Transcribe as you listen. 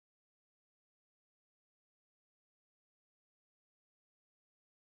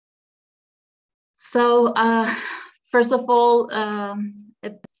So first of all, a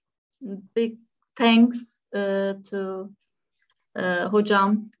big thanks to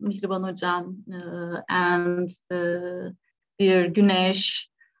Hocam, Mihriban Hocam, and dear Güneş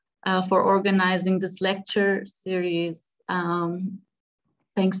for organizing this lecture series.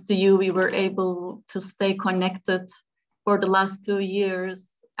 Thanks to you, we were able to stay connected for the last 2 years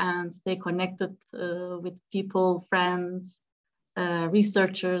and stay connected with people, friends,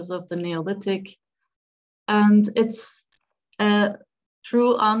 researchers of the Neolithic. And it's a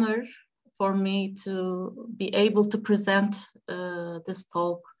true honor for me to be able to present this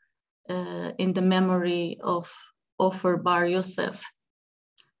talk in the memory of Ofer Bar Yosef.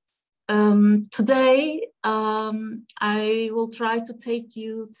 Today, I will try to take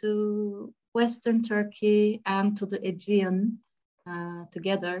you to Western Turkey and to the Aegean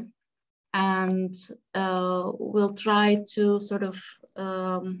together. And we'll try to sort of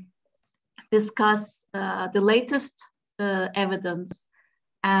discuss the latest evidence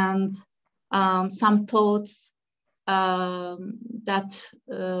and some thoughts that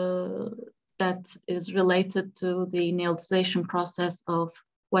is related to the Neolithization process of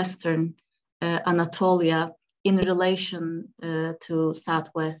Western Anatolia in relation to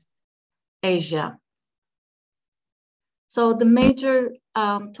Southwest Asia. So the major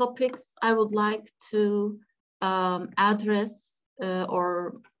topics I would like to address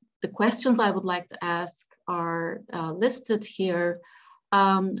or the questions I would like to ask are listed here.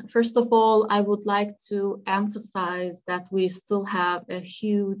 First of all, I would like to emphasize that we still have a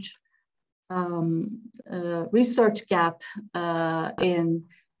huge research gap in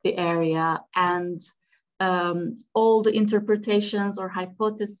the area, and all the interpretations or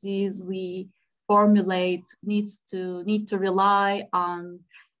hypotheses we formulate need to rely on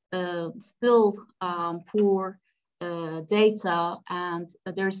still poor data, and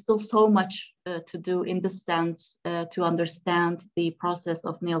there's still so much to do in this sense to understand the process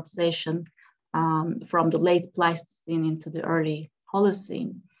of Neolithization from the late Pleistocene into the early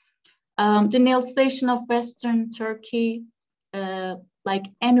Holocene. The Neolithization of Western Turkey, like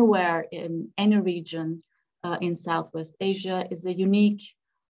anywhere in any region in Southwest Asia, is a unique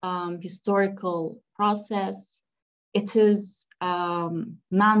historical process. It is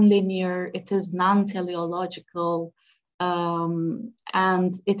non-linear, it is non-teleological,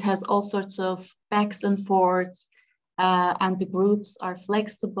 and it has all sorts of backs and forths, and the groups are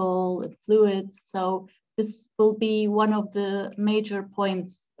flexible and fluid. So this will be one of the major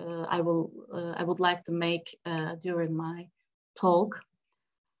points I would like to make during my talk.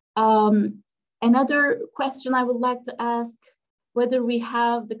 Another question I would like to ask, whether we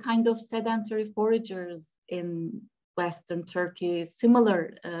have the kind of sedentary foragers in Western Turkey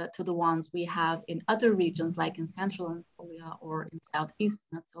similar to the ones we have in other regions like in Central Anatolia or in Southeast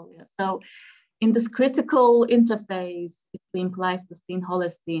Anatolia. So in this critical interface between Pleistocene,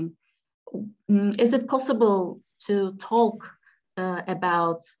 Holocene, is it possible to talk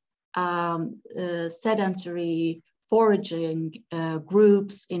about sedentary foraging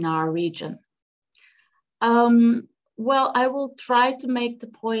groups in our region? Well, I will try to make the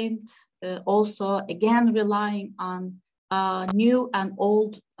point also, again, relying on new and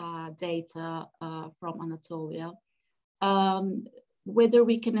old data from Anatolia, whether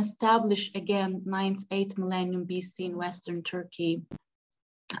we can establish, again, 9th, 8th millennium BC in Western Turkey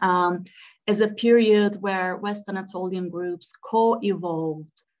as a period where West Anatolian groups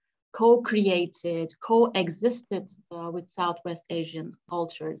co-evolved, co-created, co-existed with Southwest Asian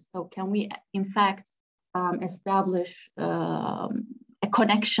cultures. So can we, in fact, establish a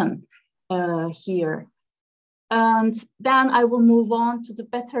connection here? And then I will move on to the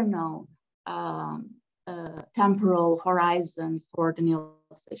better known temporal horizon for the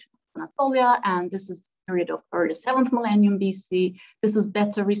Neolithization of Anatolia, and this is the period of early 7th millennium BC. This is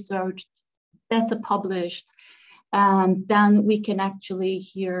better researched, better published, and then we can actually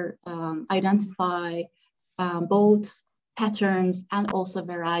here identify both patterns and also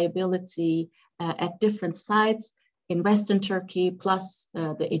variability at different sites in Western Turkey, plus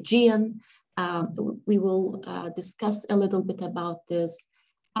the Aegean. We will discuss a little bit about this.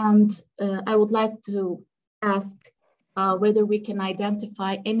 And I would like to ask whether we can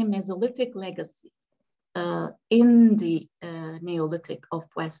identify any Mesolithic legacy in the Neolithic of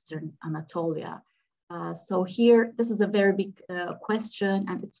Western Anatolia. So here, this is a very big question,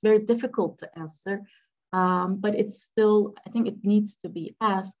 and it's very difficult to answer, but it's still, I think it needs to be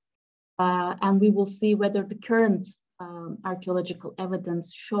asked. And we will see whether the current archaeological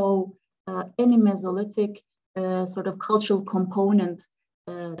evidence show any Mesolithic sort of cultural component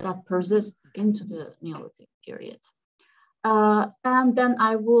that persists into the Neolithic period. And then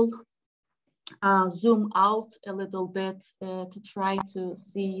I will zoom out a little bit to try to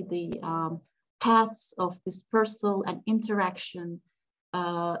see the paths of dispersal and interaction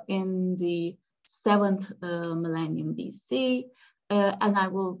in the 7th millennium BC. And I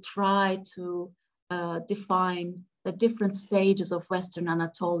will try to define the different stages of Western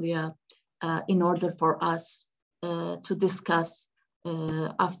Anatolia in order for us to discuss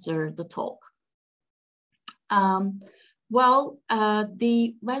after the talk.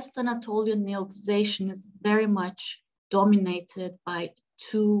 The West Anatolian Neolithization is very much dominated by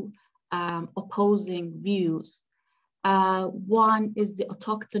two opposing views. One is the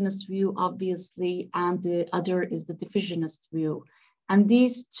autochthonous view, obviously, and the other is the diffusionist view. And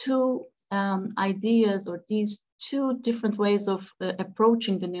these two ideas, or these two different ways of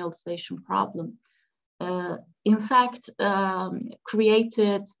approaching the Neolithization problem, in fact,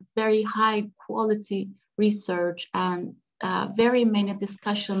 created very high quality research and very many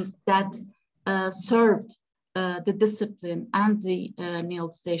discussions that served the discipline and the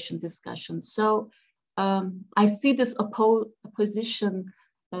Neolithization discussion. So I see this opposition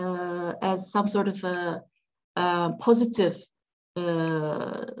as some sort of a positive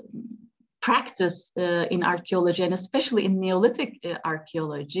practice in archaeology, and especially in Neolithic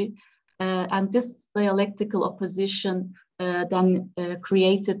archaeology. And this dialectical opposition then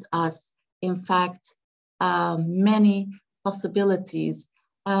created us, in fact, many possibilities.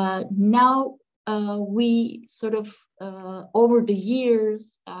 Now we sort of, over the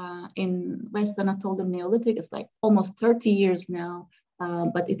years in West Anatolian Neolithic, it's like almost 30 years now,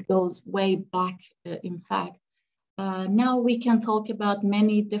 but it goes way back, in fact. Now we can talk about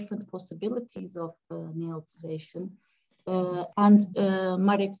many different possibilities of Neolithization. And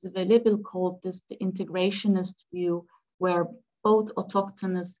Marek Zvelebil called this the integrationist view, where both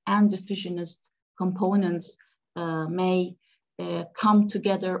autochthonous and diffusionist components may come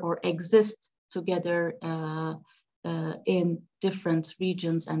together or exist together in different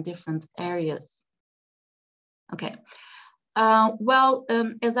regions and different areas. Okay.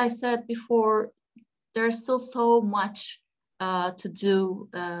 As I said before, there's still so much to do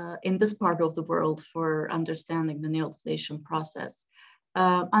in this part of the world for understanding the Neolithization process.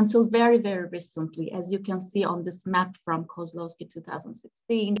 Until very, very recently, as you can see on this map from Kozlowski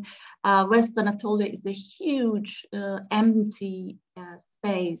 2016, West Anatolia is a huge empty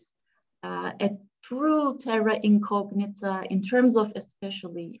space, a true terra incognita in terms of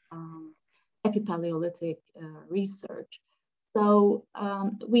especially epipaleolithic research. So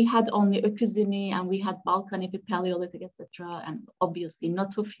we had only Öküzini, and we had Balkan epipaleolithic, etc., and obviously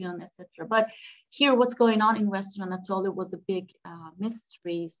Natufian, etc. But here, what's going on in Western Anatolia was a big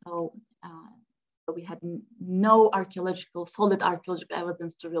mystery. So we had no solid archaeological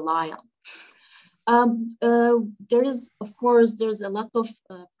evidence to rely on. There is, of course, there's a lot of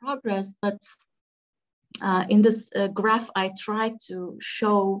progress, but in this graph, I try to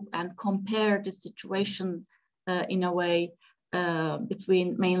show and compare the situation in a way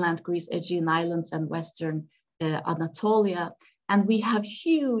between mainland Greece, Aegean Islands, and Western Anatolia. And we have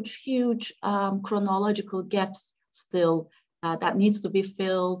huge chronological gaps still that needs to be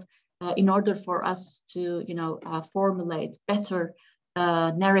filled in order for us to, formulate better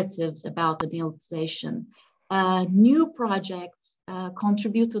narratives about the Neolithization. New projects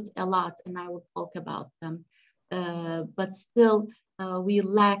contributed a lot, and I will talk about them. But still, we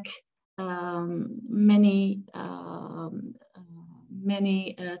lack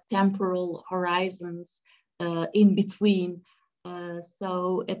many temporal horizons in between.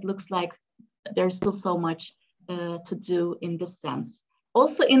 So it looks like there's still so much to do in this sense.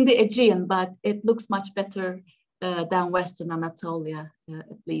 Also in the Aegean, but it looks much better than Western Anatolia,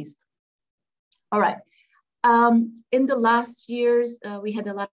 at least. All right. In the last years, we had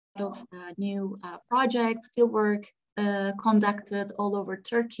a lot of new projects, fieldwork conducted all over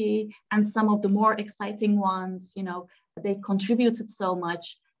Turkey, and some of the more exciting ones, they contributed so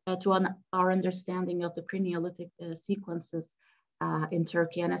much to our understanding of the pre-Neolithic sequences in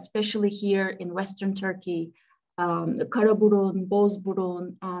Turkey, and especially here in Western Turkey, Karaburun,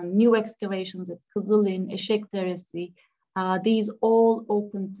 Bozburun, and new excavations at Kızılin, Eşekderesi. These all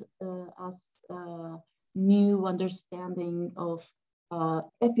opened us new understanding of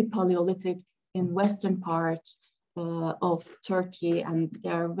epipaleolithic in Western parts of Turkey, and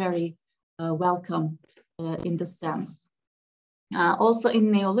they're very welcome in this sense. Also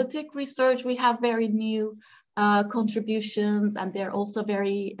in Neolithic research, we have very new contributions, and they're also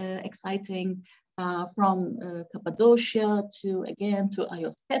very exciting from Cappadocia to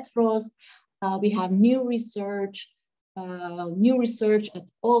Ios Petros. We have new research at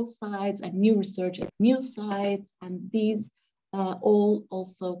old sites and new research at new sites, and these all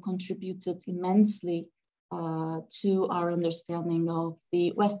also contributed immensely to our understanding of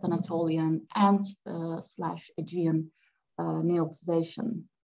the West Anatolian and / Aegean Neolithization.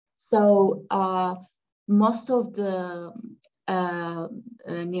 So most of the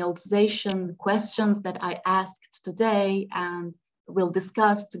Neolithization questions that I asked today and we'll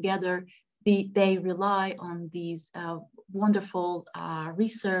discuss together, they rely on these wonderful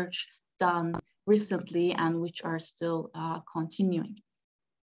research done recently and which are still continuing.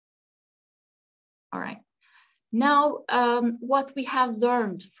 All right. Now, what we have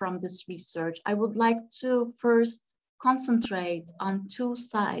learned from this research, I would like to first concentrate on two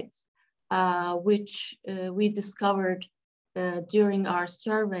sites which we discovered during our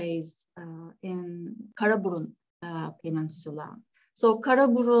surveys in Karaburun Peninsula. So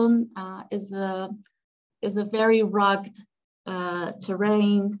Karaburun is a very rugged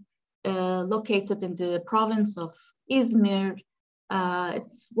terrain located in the province of Izmir.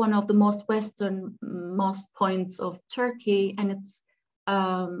 It's one of the most westernmost points of Turkey, and it's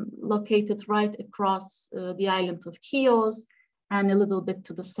located right across the island of Chios and a little bit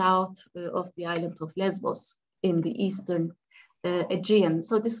to the south of the island of Lesbos in the eastern Aegean.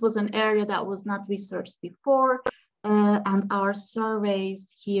 So this was an area that was not researched before, and our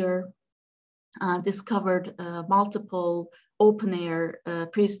surveys here discovered multiple open-air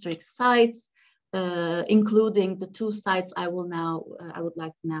prehistoric sites, including the two sites I would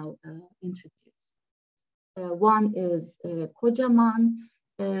like to now introduce. One is Kocaman.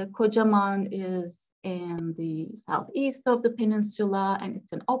 Kocaman is in the southeast of the peninsula, and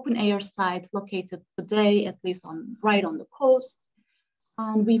it's an open-air site located today, at least right on the coast.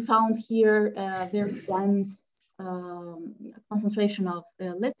 And we found here a very dense concentration of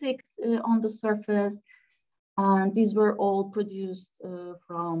lithics on the surface. And these were all produced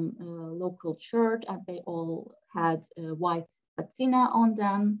from local chert, and they all had white patina on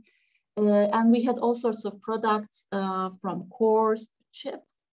them. And we had all sorts of products from cores to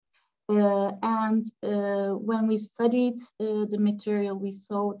chips. And when we studied the material, we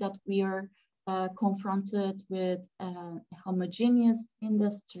saw that we are confronted with a homogeneous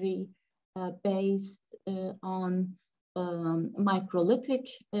industry based on microlithic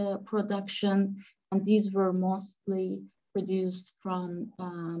production. And these were mostly produced from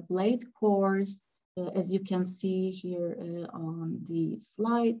blade cores, as you can see here on the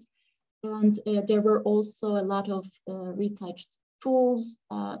slide. And there were also a lot of retouched tools,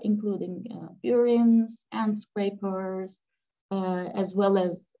 including burins and scrapers, as well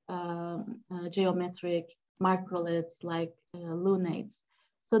as geometric microliths like lunates.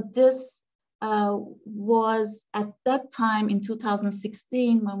 So this was at that time in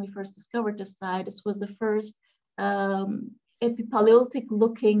 2016, when we first discovered the site, this was the first epipaleolithic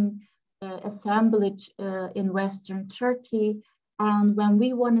looking assemblage in Western Turkey. And when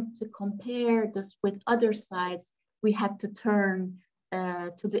we wanted to compare this with other sites, we had to turn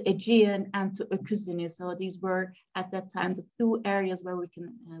to the Aegean and to Öküzini. So these were at that time the two areas where we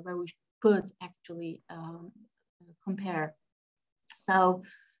could actually compare. So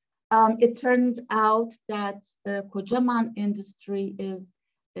it turned out that Kocaman industry is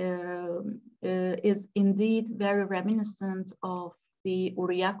indeed very reminiscent of the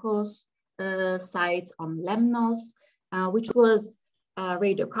Uriakos site on Lemnos, which was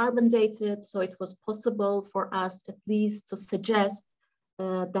radiocarbon dated. So it was possible for us at least to suggest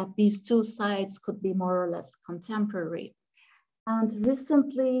that these two sites could be more or less contemporary. And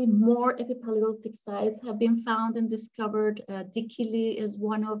recently, more epipaleolithic sites have been found and discovered. Dikili is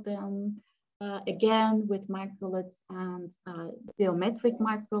one of them, again with microliths and geometric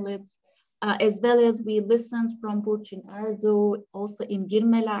microliths, as well as we listened from Burçin Erdoğu. Also in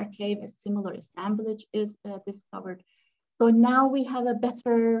Girmeler Cave, a similar assemblage is discovered. So now we have a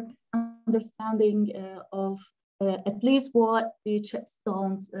better understanding of at least what the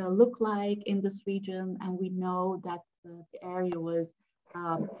chipstones look like in this region, and we know that the area was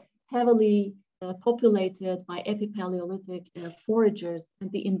heavily populated by epipaleolithic foragers,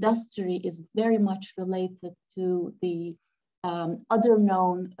 and the industry is very much related to the other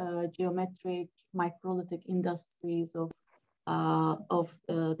known geometric microlithic industries of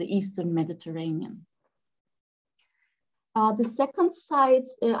the Eastern Mediterranean. The second site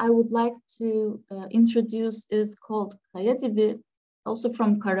I would like to introduce is called Kayadibi, also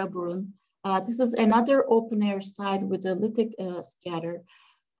from Karaburun. This is another open-air site with a lithic scatter.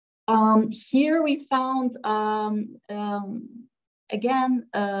 Here we found, again,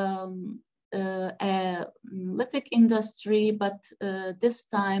 a lithic industry, but this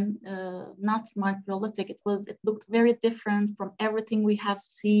time not microlithic. It looked very different from everything we have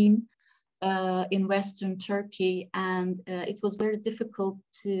seen in Western Turkey, and it was very difficult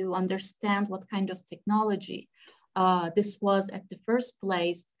to understand what kind of technology this was at the first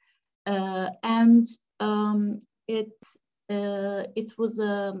place. And it was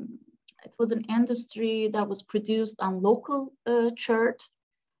an industry that was produced on local chert,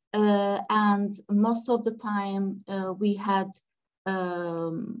 and most of the time we had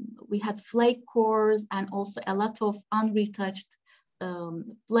flake cores and also a lot of unretouched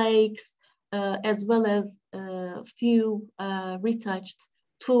flakes, as well as few retouched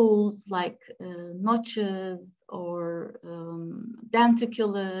tools like notches or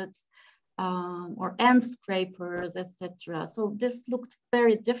denticulates or end scrapers, etc. So this looked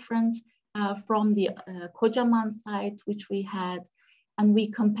very different from the Kocaman site which we had, and we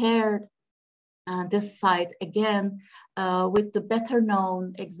compared this site again with the better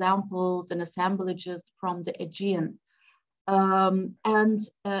known examples and assemblages from the Aegean. And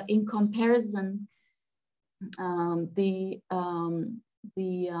in comparison, the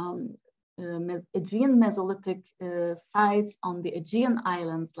Aegean Mesolithic sites on the Aegean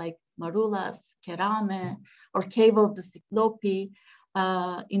islands like Maroulas, Kerame, or Cave of the Cyclope,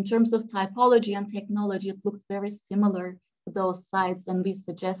 in terms of typology and technology, it looked very similar to those sites, and we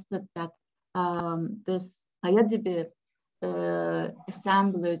suggested that this Kayadibi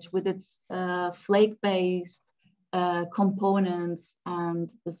assemblage with its flake-based components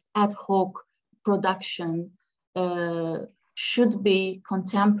and this ad hoc production should be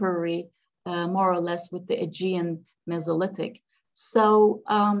contemporary, more or less, with the Aegean Mesolithic. So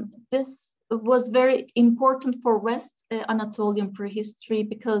this was very important for West Anatolian prehistory,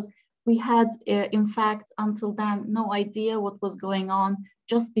 because we had, in fact, until then, no idea what was going on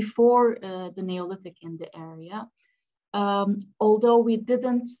just before the Neolithic in the area. Although we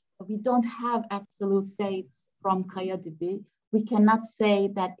don't have absolute dates from Kayadibi, we cannot say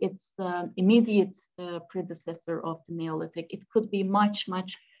that it's immediate predecessor of the Neolithic. It could be much,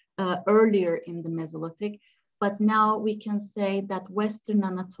 much earlier in the Mesolithic, but now we can say that Western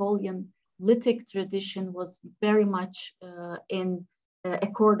Anatolian lithic tradition was very much in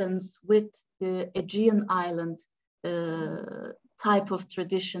accordance with the Aegean island type of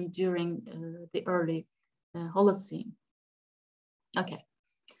tradition during the early Holocene. Okay.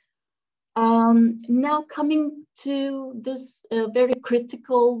 Now coming to this very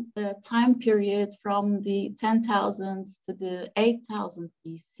critical time period from the 10,000s to the 8,000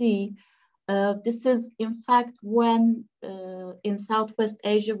 BC, this is in fact when in Southwest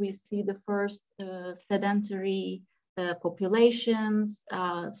Asia we see the first sedentary populations,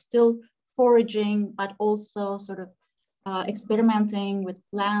 still foraging, but also sort of experimenting with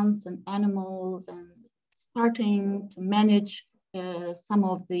plants and animals and starting to manage some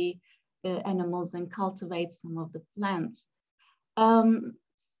of the animals and cultivate some of the plants.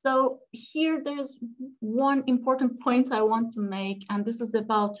 So here there's one important point I want to make, and this is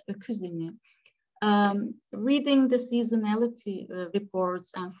about ecozeny. Reading the seasonality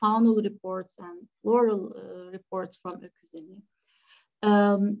reports and faunal reports and floral reports from ecozeny,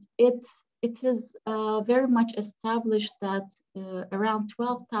 it is very much established that around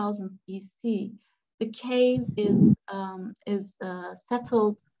 12,000 BC, the cave is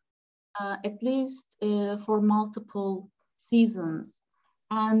settled at least for multiple seasons.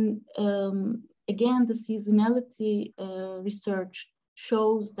 And again, the seasonality research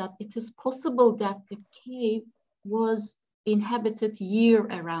shows that it is possible that the cave was inhabited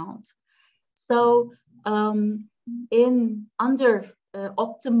year-round. So under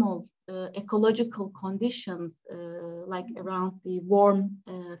optimal ecological conditions, like around the warm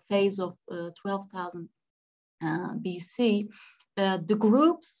phase of 12,000 BC, the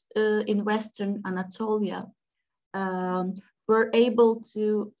groups in Western Anatolia were able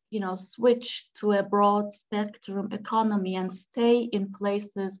to, switch to a broad spectrum economy and stay in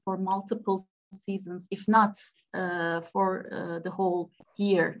places for multiple seasons, if not for the whole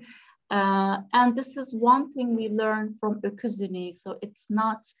year. And this is one thing we learned from ecozeny. So it's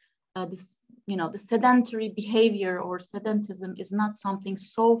not this, the sedentary behavior or sedentism is not something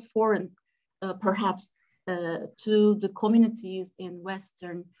so foreign, perhaps, to the communities in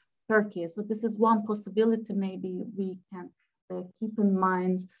Western Turkey. So this is one possibility maybe we can keep in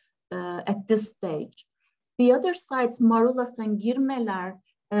mind at this stage. The other sites, Maroulas and Girmeler,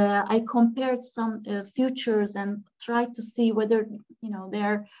 I compared some features and tried to see whether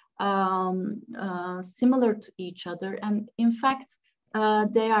they're similar to each other. And in fact,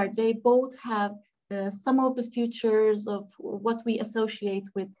 they both have some of the features of what we associate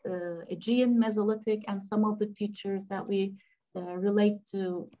with Aegean Mesolithic and some of the features that we relate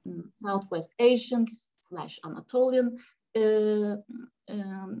to Southwest Asian / Anatolian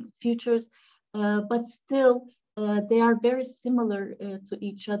features, but still they are very similar to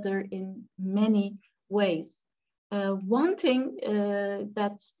each other in many ways. One thing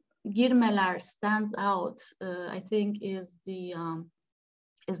that Girmeler stands out, I think, is the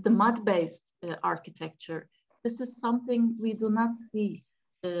mud-based architecture. This is something we do not see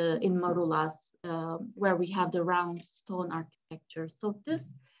in Marulas, where we have the round stone architecture. So this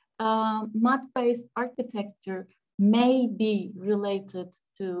mud-based architecture may be related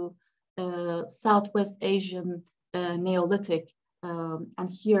to Southwest Asian Neolithic, and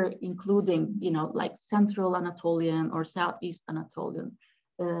here including, like Central Anatolian or Southeast Anatolian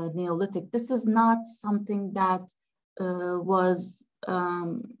Neolithic. This is not something that was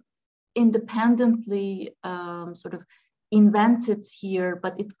independently sort of invented here,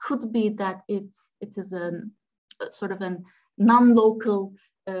 but it could be that it is a sort of a non-local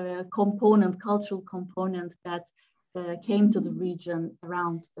component, cultural component that came to the region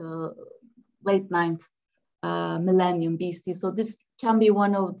around late 9th millennium BC. So this can be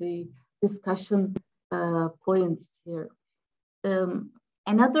one of the discussion points here.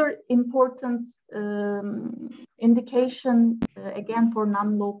 Another important indication, again, for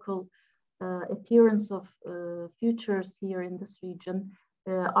non-local appearance of features here in this region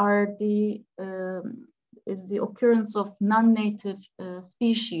is the occurrence of non-native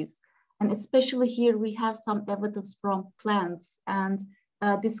species. And especially here we have some evidence from plants, and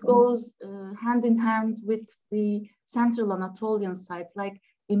this goes hand in hand with the Central Anatolian sites, like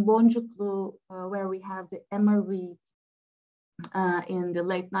in Boncuklu, where we have the emmer weed in the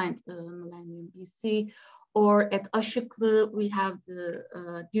late 9th millennium BC, or at Aşıklı we have the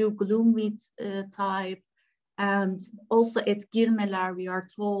new gloomweed type, and also at Girmeler we are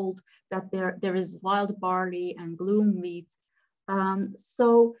told that there is wild barley and gloomweed.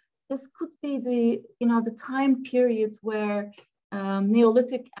 So this could be the time period where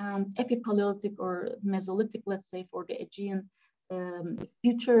Neolithic and Epipaleolithic or Mesolithic, let's say, for the Aegean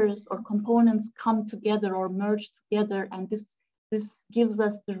features or components come together or merge together, and this gives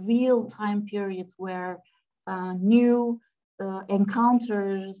us the real time period where new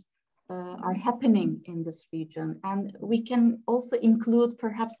encounters are happening in this region. And we can also include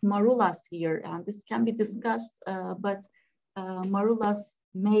perhaps Marulas here, and this can be discussed, but Marulas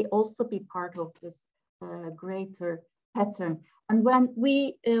may also be part of this greater pattern. And when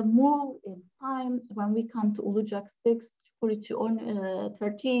we move in time, when we come to Ulucak 6, Çukur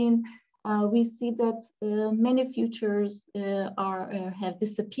 13, we see that many features have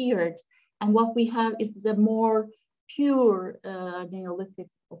disappeared, and what we have is a more pure Neolithic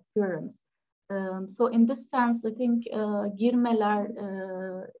appearance. So in this sense, I think Girmeler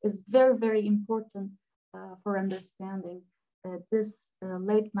is very, very important for understanding this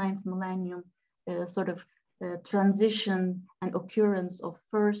late 9th millennium sort of transition and occurrence of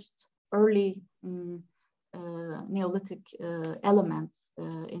first early Neolithic elements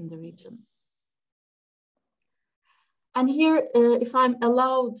in the region. And here, if I'm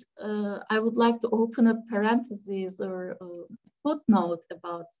allowed, I would like to open a parenthesis or a footnote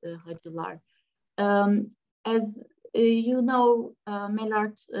about Hacılar. As you know,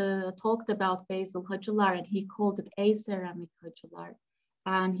 Mellart talked about basal Hacılar, and he called it aceramic Hacılar.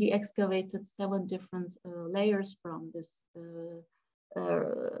 And he excavated 7 different layers from this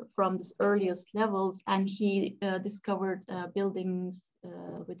earliest levels, and he discovered buildings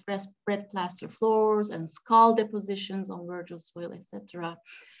with red plaster floors and skull depositions on virgin soil, etc.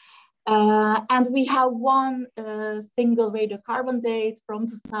 And we have one single radiocarbon date from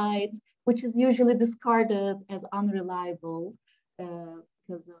the site, which is usually discarded as unreliable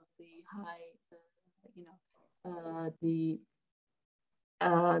because of the high, the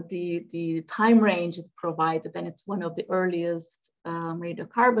time range it provided, and it's one of the earliest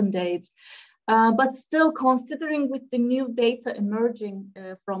radiocarbon dates. But still, considering with the new data emerging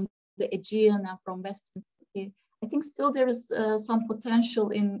from the Aegean and from Western Turkey, I think still there is some potential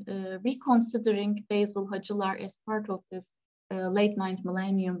in reconsidering basal Hacılar as part of this late 9th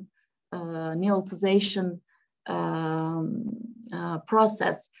millennium Neolithization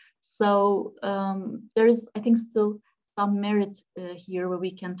process. So there is, I think, still some merit here where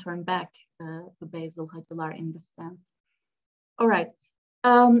we can turn back to basal Hacılar in this sense. All right.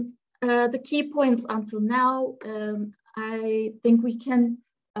 The key points until now, I think we can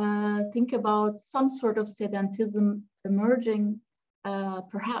think about some sort of sedentism emerging,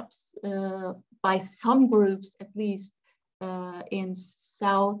 perhaps by some groups at least in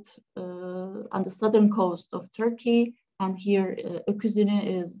south, on the southern coast of Turkey. And here, Öküzüne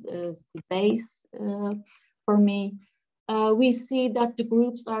is the base for me. We see that the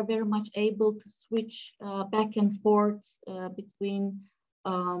groups are very much able to switch back and forth between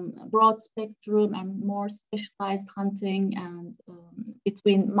broad spectrum and more specialized hunting, and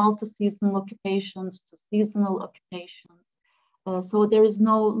between multi-seasonal occupations to seasonal occupations. So there is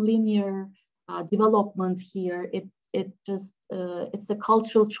no linear development here. It's a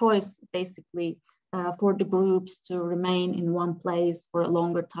cultural choice, basically, for the groups to remain in one place for a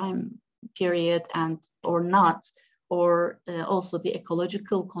longer time period and or not, or also the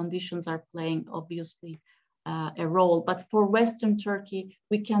ecological conditions are playing obviously a role. But for Western Turkey,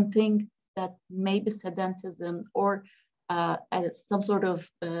 we can think that maybe sedentism or some sort of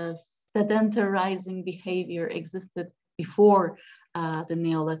sedentarizing behavior existed before the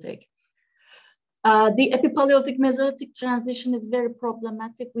Neolithic. The Epipaleolithic Mesolithic transition is very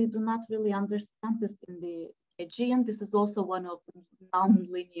problematic. We do not really understand this in the Aegean. This is also one of the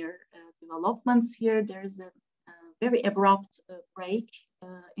non-linear developments here. There is a very abrupt break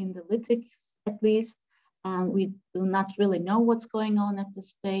in the lithics, at least, and we do not really know what's going on at this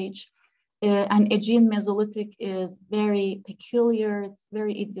stage. And Aegean Mesolithic is very peculiar. It's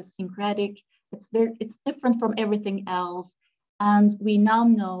very idiosyncratic. It's different from everything else. And we now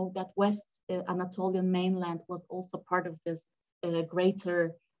know that West Anatolian mainland was also part of this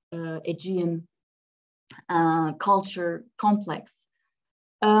greater Aegean culture complex.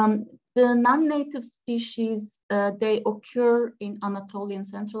 The non-native species, they occur in Anatolian,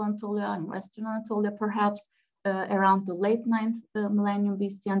 Central Anatolia and Western Anatolia, perhaps around the late 9th millennium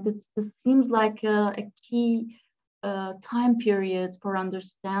BC. And this seems like a key time period for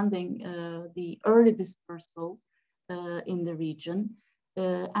understanding the early dispersals in the region.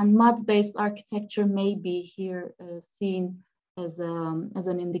 And mud-based architecture may be here seen as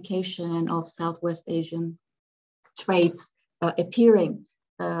an indication of Southwest Asian traits appearing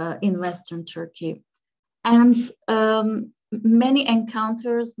in Western Turkey. And many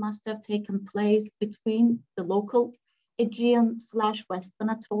encounters must have taken place between the local Aegean/West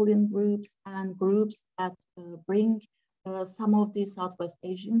Anatolian groups and groups that bring some of the Southwest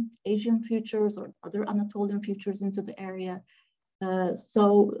Asian features or other Anatolian features into the area.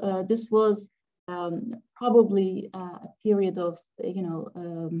 So this was probably a period of,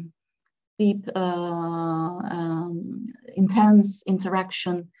 deep, intense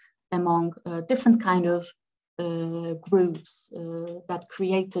interaction among different kind of groups that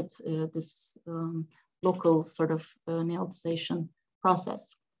created this local sort of Neolithization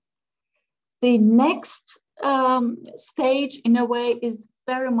process. The next stage, in a way, is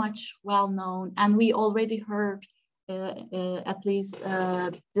very much well known, and we already heard at least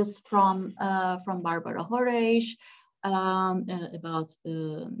this from Barbara Horesh about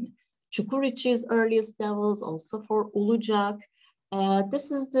Çukurici's earliest levels, also for Ulucak.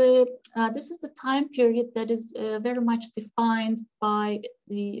 This is the time period that is very much defined by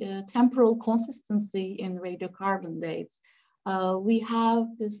the temporal consistency in radiocarbon dates. We have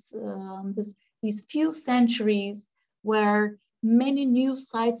these few centuries where many new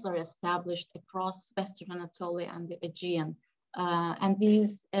sites are established across Western Anatolia and the Aegean. And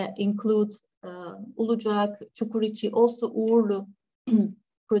these include Ulucak, Çukurici, also Uğurlu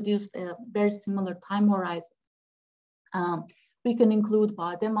produced a very similar time horizon. We can include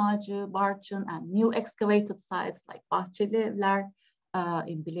Bademağacı, Barçın, and new excavated sites like Bahçelievler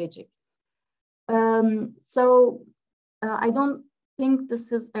in Bilecik. So I don't think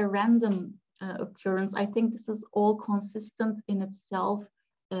this is a random occurrence. I think this is all consistent in itself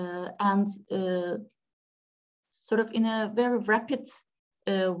and sort of in a very rapid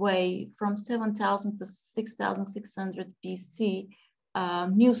way from 7,000 to 6,600 BC,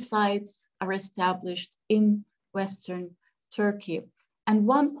 new sites are established in Western Turkey. And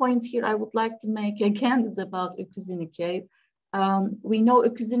one point here I would like to make again is about Öküzini Cave. We know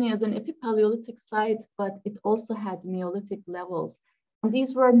Öküzini as an epipaleolithic site, but it also had Neolithic levels. And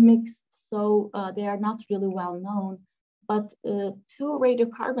these were mixed, so they are not really well known. But two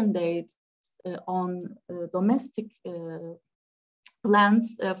radiocarbon dates on domestic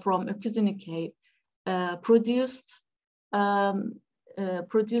plants from Öküzini Cave produced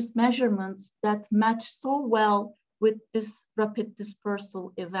measurements that match so well with this rapid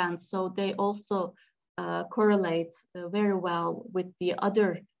dispersal event. So they also correlate very well with the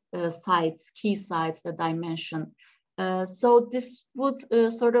other sites, key sites that I mentioned. So this would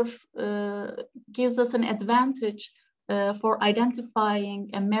sort of gives us an advantage for identifying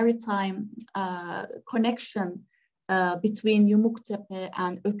a maritime connection between Yumuktepe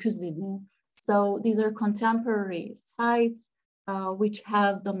and Öküzini. So these are contemporary sites which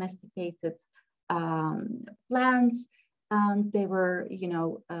have domesticated plants, and they were,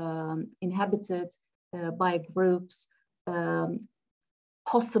 inhabited by groups,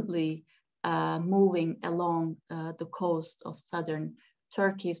 possibly moving along the coast of southern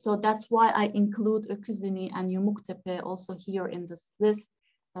Turkey. So that's why I include Öküzini and Yumuktepe also here in this list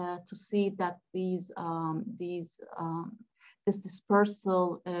to see that this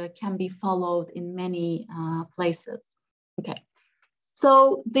dispersal can be followed in many places. Okay,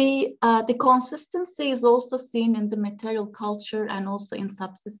 so the consistency is also seen in the material culture and also in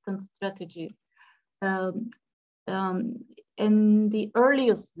subsistence strategies. In the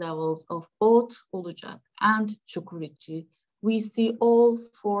earliest levels of both Ulucak and Çukurişi, we see all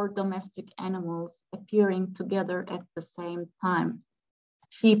four domestic animals appearing together at the same time.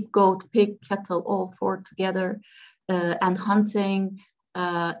 Sheep, goat, pig, cattle, all four together, and hunting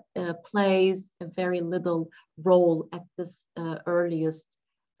plays a very little role at this earliest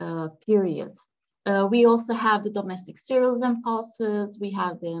period. We also have the domestic cereals and pulses. We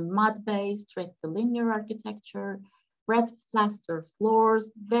have the mud-based rectilinear architecture, red plaster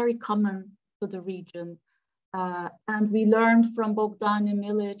floors, very common to the region. And we learned from Bogdani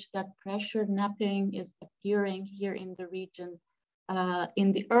Milic that pressure napping is appearing here in the region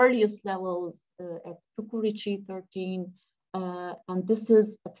in the earliest levels at Çukurişi 13. And this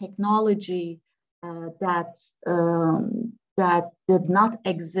is a technology that did not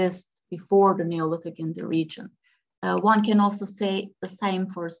exist before the Neolithic in the region. One can also say the same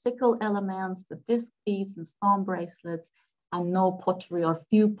for sickle elements, the disc beads and stone bracelets, and no pottery or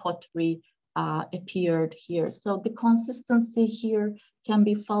few pottery appeared here. So the consistency here can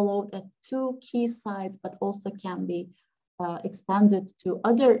be followed at two key sites, but also can be expanded to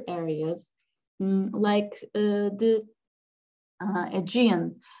other areas like the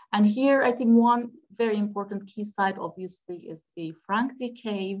Aegean. And here I think one very important key site obviously is the Frankti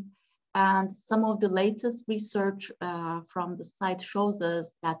cave. And some of the latest research from the site shows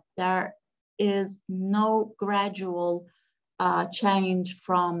us that there is no gradual change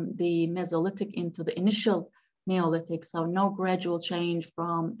from the Mesolithic into the initial Neolithic. So no gradual change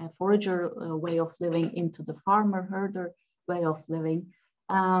from a forager way of living into the farmer herder way of living.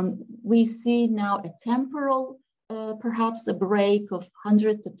 We see now a temporal, perhaps a break of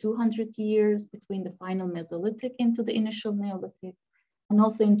 100 to 200 years between the final Mesolithic into the initial Neolithic. And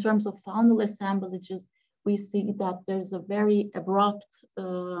also in terms of faunal assemblages, we see that there's a very abrupt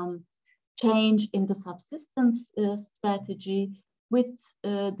change in the subsistence strategy. With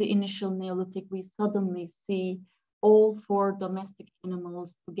the initial Neolithic, we suddenly see all four domestic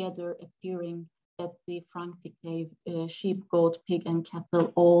animals together appearing at the Frankti cave, sheep, goat, pig, and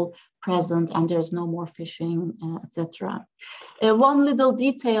cattle all present, and there's no more fishing, etc. One little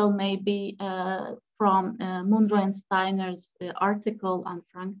detail may be from Munro and Steiner's article on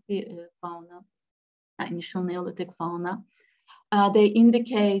Frankti fauna, initial Neolithic fauna. They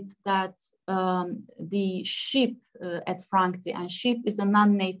indicate that the sheep at Frankti, and sheep is a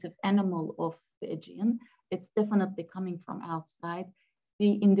non-native animal of the Aegean, it's definitely coming from outside.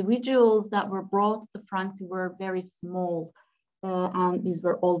 The individuals that were brought to Frankti were very small, and these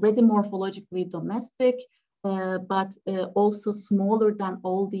were already morphologically domestic, but also smaller than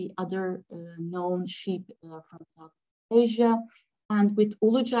all the other known sheep from South Asia. And with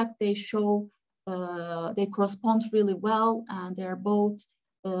Ulucak, they show they correspond really well, and they're both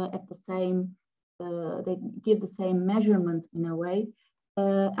at the same, they give the same measurement in a way.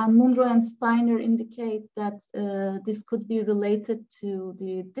 And Munro and Steiner indicate that this could be related to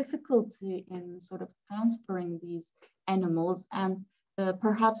the difficulty in sort of transferring these animals, and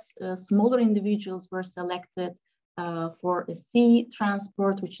perhaps smaller individuals were selected for a sea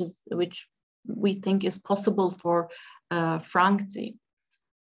transport, which we think is possible for Frankti.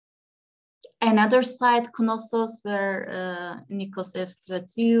 Another site, Knossos, where Nikos F.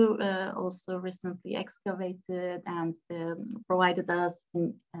 Stratiu also recently excavated and provided us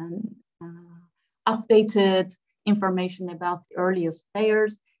updated information about the earliest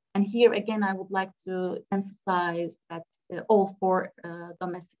layers. And here again, I would like to emphasize that all four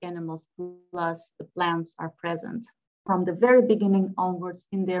domestic animals plus the plants are present from the very beginning onwards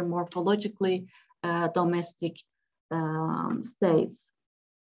in their morphologically domestic states.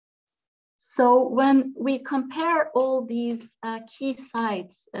 So when we compare all these key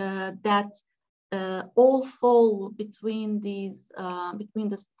sites that all fall between these between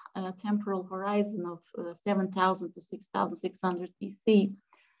this temporal horizon of 7,000 to 6,600 BC,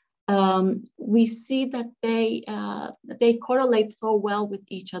 we see that they correlate so well with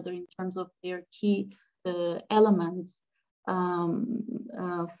each other in terms of their key elements,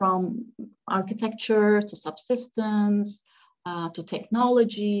 from architecture to subsistence to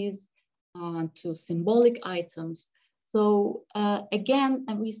technologies. To symbolic items. So again,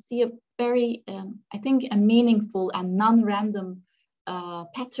 we see a very, I think, a meaningful and non-random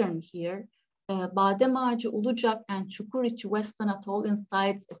pattern here. Badem Ağacı, Ulucak, and Çukuriçi West Anatolian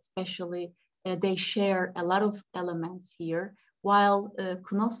sites especially, they share a lot of elements here, while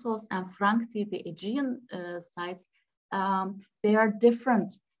Knossos and Frankti, the Aegean sites, they are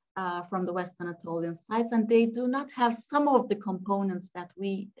different from the West Anatolian sites, and they do not have some of the components that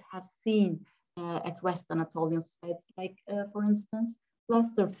we have seen at West Anatolian sites, like, for instance,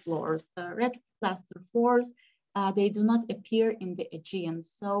 plaster floors, red plaster floors. They do not appear in the Aegean.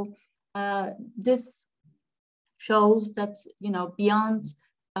 So this shows that, beyond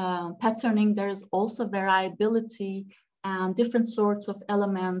patterning, there is also variability and different sorts of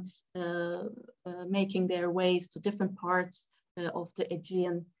elements making their ways to different parts of the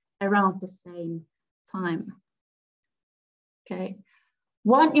Aegean around the same time. Okay.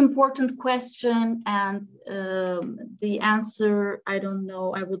 One important question, and the answer, I don't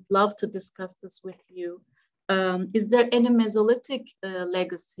know, I would love to discuss this with you. Is there any Mesolithic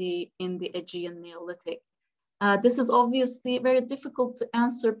legacy in the Aegean Neolithic? This is obviously very difficult to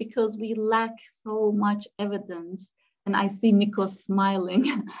answer because we lack so much evidence. And I see Nikos smiling.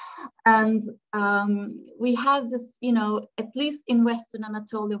 And we have this, at least in Western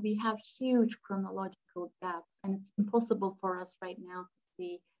Anatolia, we have huge chronological gaps, and it's impossible for us right now to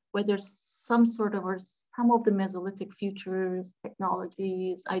see whether some sort of, or some of the Mesolithic futures,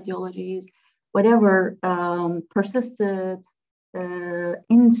 technologies, ideologies, whatever persisted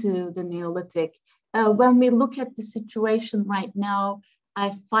into the Neolithic. When we look at the situation right now,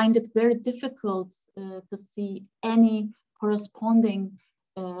 I find it very difficult to see any corresponding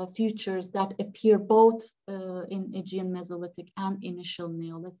futures that appear both in Aegean Mesolithic and initial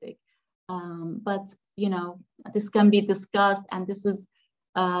Neolithic. But this can be discussed, and this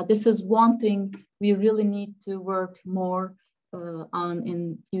is one thing we really need to work more on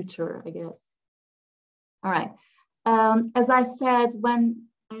in future, I guess. All right. As I said, when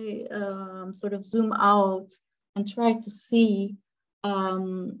I sort of zoom out and try to see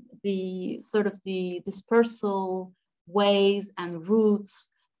the dispersal ways and routes,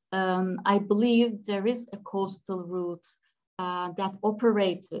 I believe there is a coastal route that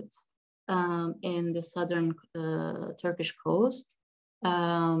operated in the southern Turkish coast,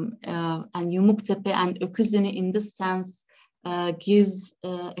 and Yumuktepe and Öküzeni in this sense gives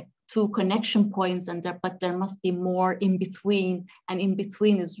two connection points, but there must be more in between, and in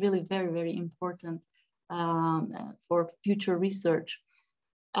between is really very, very important for future research.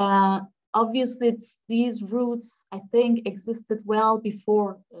 Obviously, these routes, I think, existed well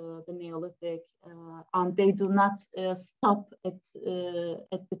before the Neolithic, and they do not stop at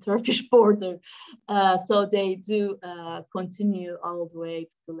the Turkish border. So they do continue all the way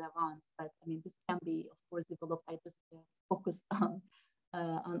to the Levant. But I mean, this can be, of course, developed. I just focused on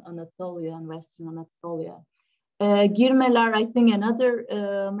Anatolia and Western Anatolia. Girmeler, I think, another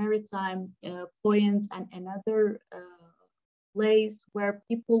maritime point and another place where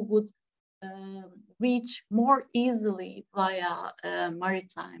people would reach more easily via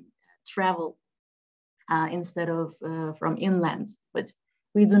maritime travel instead of from inland. But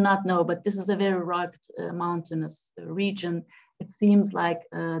we do not know, but this is a very rugged mountainous region. It seems like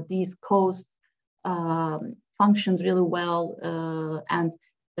these coasts functions really well and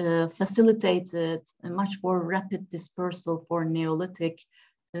facilitated a much more rapid dispersal for Neolithic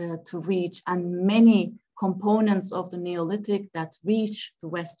to reach, and many components of the Neolithic that reach to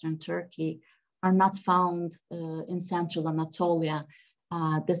Western Turkey are not found in Central Anatolia.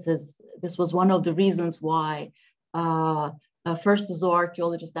 This was one of the reasons why first the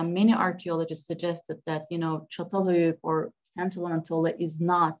zooarchaeologists and many archaeologists suggested that Çatalhöyük or Central Anatolia is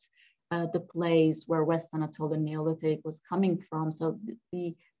not the place where West Anatolian Neolithic was coming from. So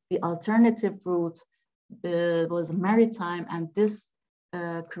the alternative route was maritime, and this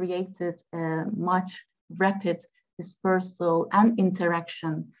created a much rapid dispersal and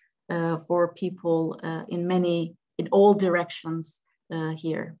interaction for people in all directions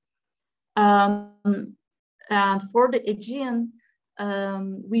here. And for the Aegean,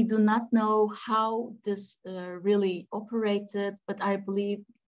 we do not know how this really operated, but I believe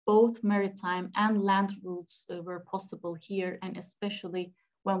both maritime and land routes were possible here, and especially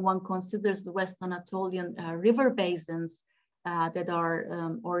when one considers the West Anatolian river basins that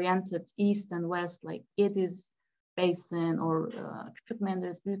are oriented east and west, like Gediz Basin or Küçük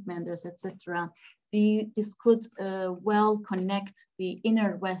Menderes, Büyük Menderes, etc. This could well connect the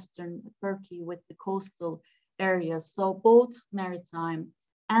inner Western Turkey with the coastal areas. So both maritime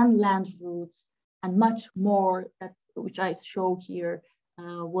and land routes, and much more, which I show here,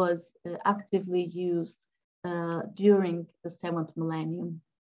 was actively used during the 7th millennium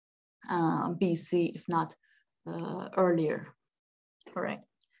BC, if not earlier. Correct.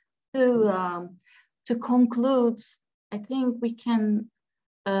 to conclude, I think we can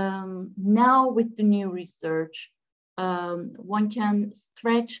now with the new research, one can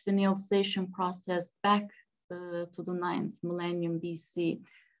stretch the Neolithization process back to the 9th millennium BC.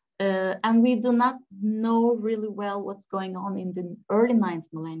 And we do not know really well what's going on in the early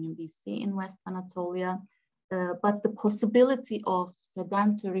 9th millennium BC in West Anatolia, but the possibility of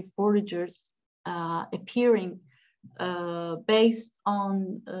sedentary foragers appearing based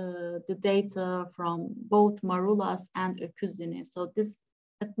on the data from both Marulas and Öküzini. So this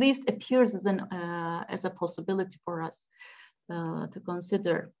at least appears as a possibility for us to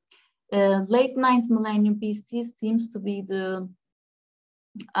consider. Late 9th millennium BC seems to be the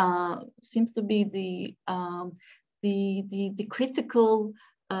critical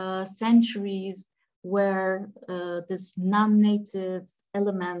centuries where this non-native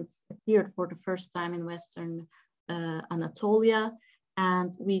elements appeared for the first time in Western Anatolia,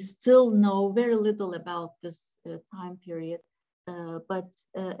 and we still know very little about this time period. But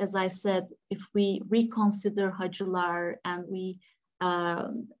as I said, if we reconsider Hacılar and we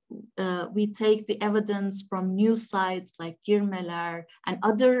take the evidence from new sites like Girmeler and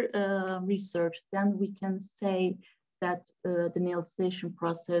other research, then we can say that the Neolithization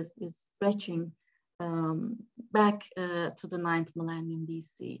process is stretching back to the 9th millennium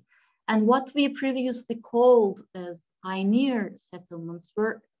BC. And what we previously called as pioneer settlements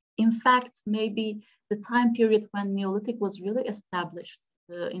were, in fact, maybe the time period when Neolithic was really established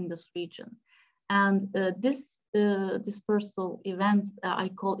in this region. And this dispersal event, I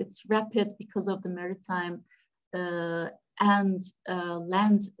call it rapid because of the maritime and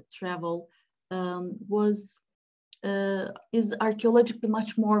land travel, is archaeologically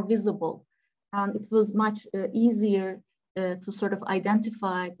much more visible. And it was much easier to sort of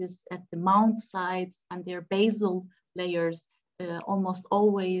identify this at the mound sites, and their basal layers almost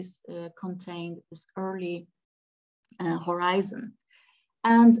always contained this early horizon.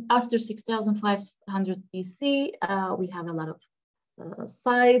 And after 6500 BC, we have a lot of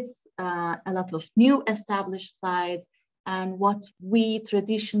sites, a lot of new established sites, and what we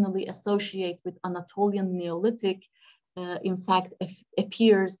traditionally associate with Anatolian Neolithic, in fact,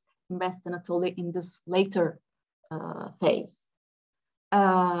 appears in West Anatolia in this later phase.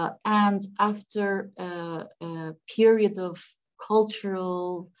 And after a period of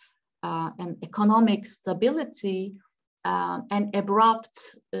cultural and economic stability, an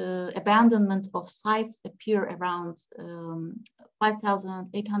abrupt abandonment of sites appear around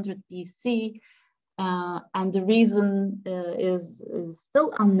 5800 BC, and the reason is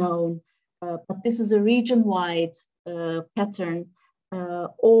still unknown, but this is a region-wide pattern.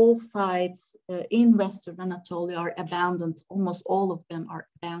 All sites in Western Anatolia are abandoned. Almost all of them are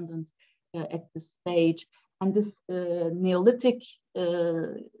abandoned at this stage. And this Neolithic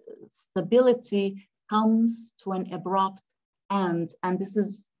stability comes to an abrupt end. And this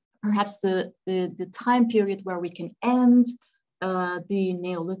is perhaps the time period where we can end the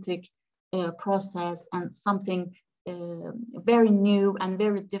Neolithic process, and something very new and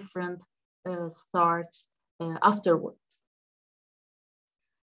very different starts afterwards.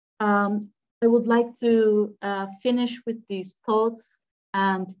 I would like to finish with these thoughts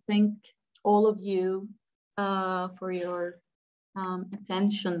and thank all of you for your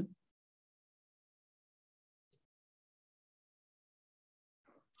attention.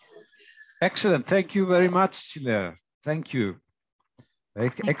 Excellent. Thank you very much, Çiler. Thank you.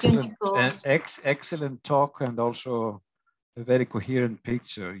 Excellent, excellent talk, and also a very coherent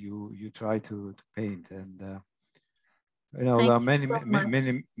picture you try to paint. And you know, there are many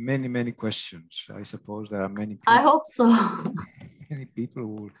questions. I suppose there are many people. I hope so. Many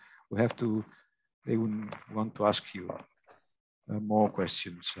people who have to, they would want to ask you more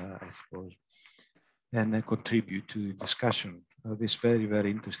questions, I suppose, and contribute to the discussion, this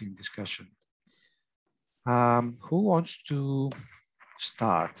very interesting discussion. Who wants to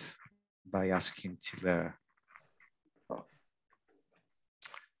start by asking Çiler?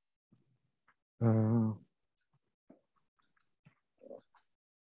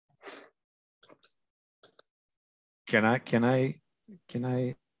 Can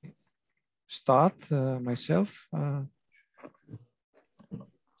I start myself?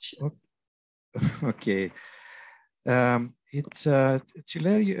 Okay. It's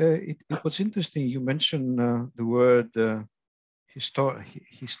Çiler, it was interesting. You mentioned the word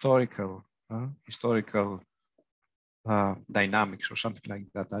historical dynamics or something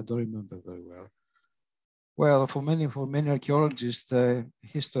like that. I don't remember very well. Well, for many archaeologists,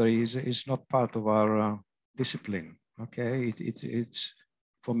 history is not part of our discipline. Okay, it's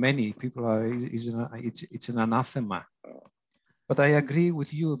for many people it's an anathema. But I agree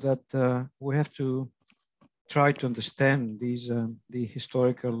with you that we have to try to understand these the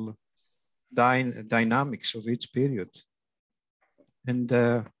historical dynamics of each period, and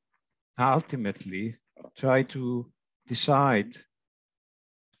ultimately try to decide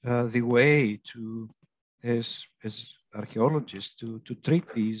the way to, as archaeologists, to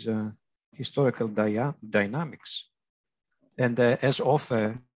treat these historical dynamics. And as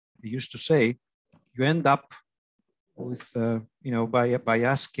Offe used to say, you end up with, by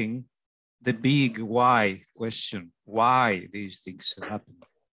asking the big why question, why these things happen.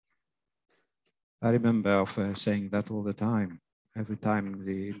 I remember Offe saying that all the time, every time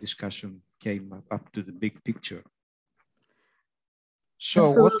the discussion came up to the big picture. So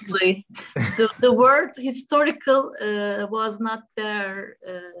absolutely. The word historical was not there.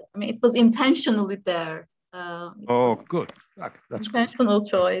 I mean, it was intentionally there. Good. That's intentional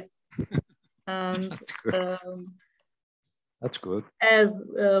good. Choice. And that's good. That's good. As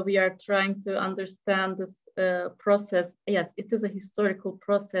we are trying to understand this process, yes, it is a historical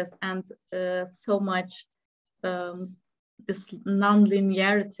process, and so much this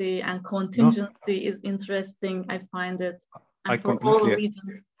non-linearity and contingency is interesting. I find it. And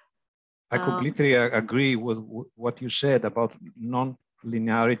I completely agree with what you said about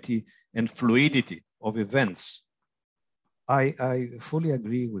non-linearity and fluidity of events. I fully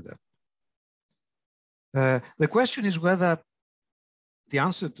agree with that. The question is whether the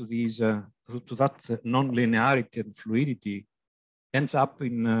answer to these, to that non-linearity and fluidity ends up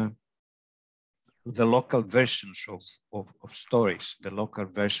in the local versions of stories, the local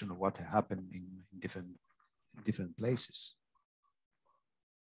version of what happened in different places.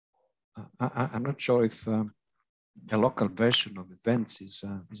 I'm not sure if a local version of events is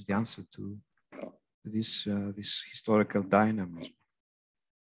the answer to this historical dynamism.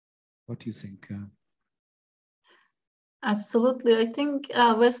 What do you think? Absolutely. I think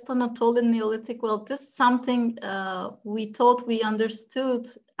West Anatolian Neolithic, well, this is something we thought we understood,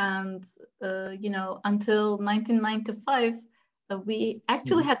 and until 1995, we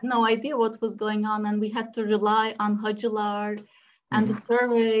actually had no idea what was going on, and we had to rely on Hacılar and the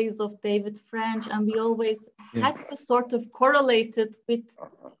surveys of David French, and we always had to sort of correlate it with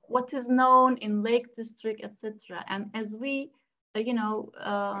what is known in Lake District, etc. And as we,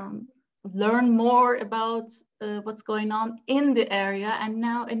 learn more about what's going on in the area, and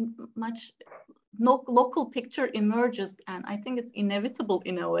now in much local picture emerges, and I think it's inevitable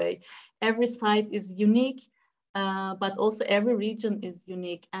in a way. Every site is unique, but also every region is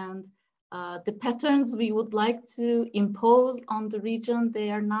unique, and the patterns we would like to impose on the region,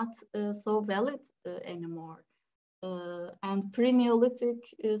 they are not so valid anymore. And pre-Neolithic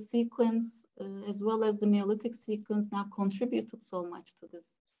sequence, as well as the Neolithic sequence, now contributed so much to this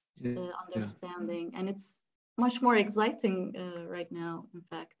understanding, and it's much more exciting right now, in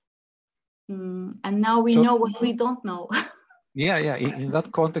fact. And now we know what we don't know. In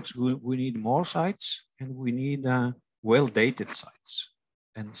that context, we need more sites, and we need well-dated sites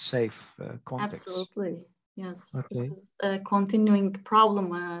and safe contexts. Absolutely, yes. Okay. This is a continuing problem,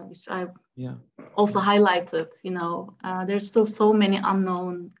 which I also highlighted. There's still so many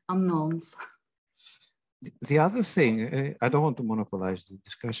unknowns. The other thing, I don't want to monopolize the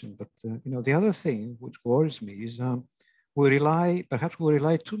discussion, but the other thing which worries me is perhaps we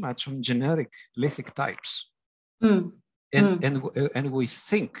rely too much on generic lithic types, and we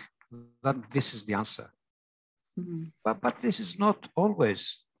think that this is the answer. But this is not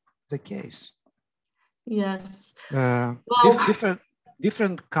always the case. Yes.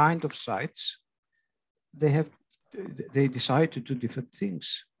 Different kind of sites, they decide to do different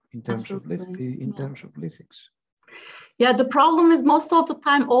things in terms of lithics. Yeah, the problem is most of the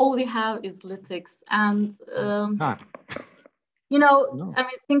time all we have is lithics, and I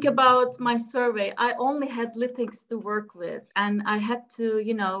mean, think about my survey. I only had lithics to work with, and I had to,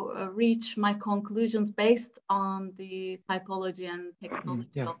 reach my conclusions based on the typology and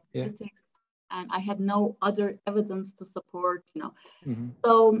technology of lithics, and I had no other evidence to support,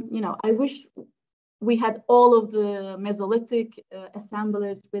 So, I wish we had all of the Mesolithic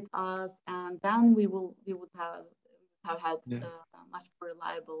assemblage with us, and then we would have had much more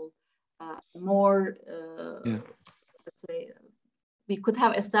reliable, more, let's say, we could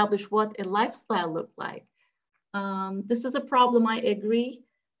have established what a lifestyle looked like. This is a problem, I agree,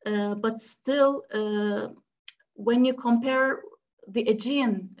 but still, when you compare the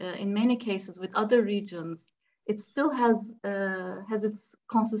Aegean in many cases with other regions, it still has its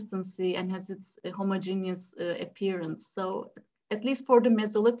consistency and has its homogeneous appearance. So at least for the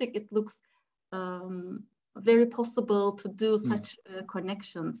Mesolithic, it looks very possible to do such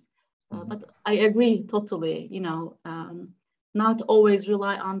connections. But I agree totally, not always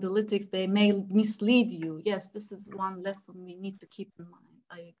rely on the lithics. They may mislead you. Yes, this is one lesson we need to keep in mind.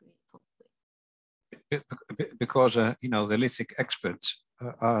 I agree totally. Because you know, the lithic experts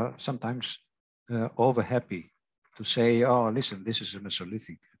are sometimes over happy to say, "Oh, listen, this is a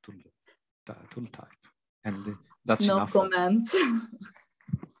Mesolithic tool type," and that's no enough. Comment.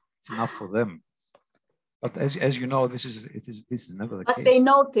 It's enough for them. But as you know, this is never the case. But they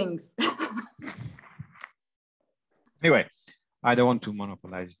know things. Anyway, I don't want to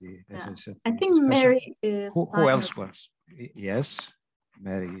monopolize as I said. I think Mary is. Who else was? Yes,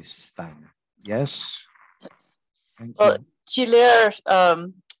 Mary Steiner. Yes. Thank you. Çiler,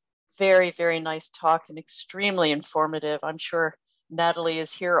 very, very nice talk and extremely informative. I'm sure Natalie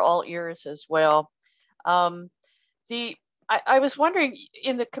is here all ears as well. I was wondering,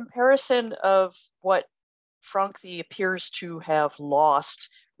 in the comparison of what Franchi appears to have lost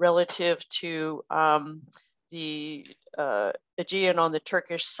relative to the Aegean on the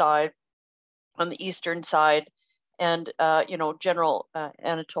Turkish side, on the eastern side, and you know, general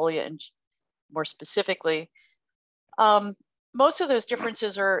Anatolia, and more specifically, most of those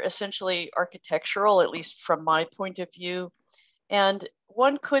differences are essentially architectural, at least from my point of view. And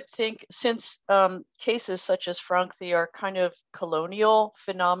one could think, since cases such as Franchi are kind of colonial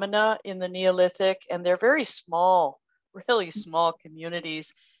phenomena in the Neolithic, and they're very small, really small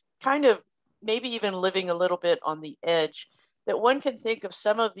communities, kind of maybe even living a little bit on the edge, that one can think of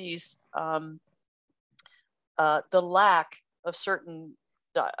some of these, the lack of certain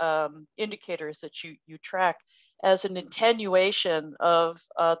indicators that you track as an attenuation of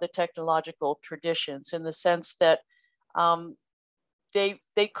the technological traditions, in the sense that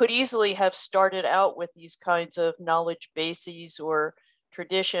they could easily have started out with these kinds of knowledge bases or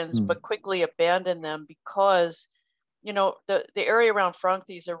traditions, but quickly abandoned them because, you know, the area around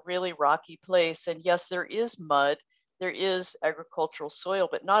Franchi is a really rocky place. And yes, there is mud, there is agricultural soil,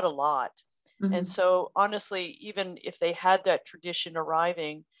 but not a lot. And so honestly, even if they had that tradition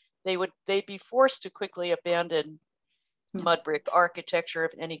arriving, they'd be forced to quickly abandon mud brick architecture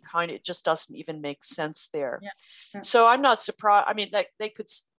of any kind. It just doesn't even make sense there. So I'm not surprised. I mean, they could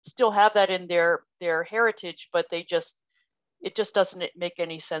still have that in their heritage, but it just doesn't make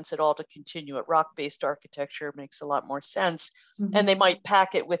any sense at all to continue it. Rock-based architecture makes a lot more sense. And they might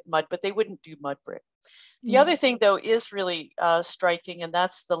pack it with mud, but they wouldn't do mud brick. The other thing, though, is really striking, and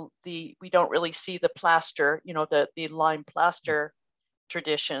that's we don't really see the plaster, you know, the lime plaster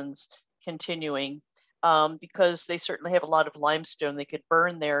traditions continuing, because they certainly have a lot of limestone they could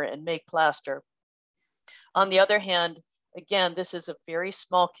burn there and make plaster. On the other hand, again, this is a very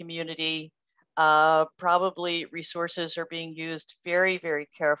small community. Probably resources are being used very, very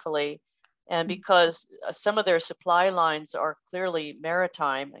carefully. And because some of their supply lines are clearly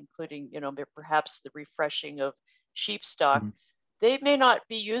maritime, including, you know, perhaps the refreshing of sheep stock, they may not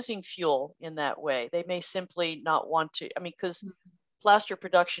be using fuel in that way. They may simply not want to, I mean, because plaster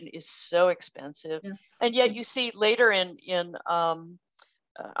production is so expensive. And yet you see later in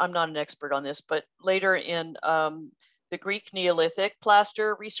I'm not an expert on this, but later in the Greek Neolithic,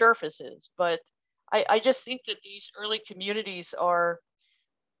 plaster resurfaces. But I just think that these early communities are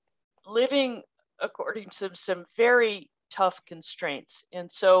living according to some very tough constraints.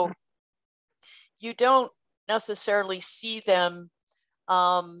 And so you don't necessarily see them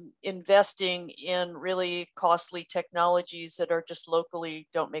investing in really costly technologies that are just locally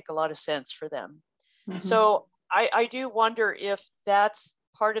don't make a lot of sense for them. So I do wonder if that's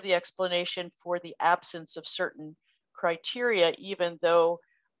part of the explanation for the absence of certain criteria, even though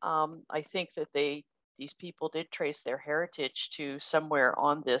I think that these people did trace their heritage to somewhere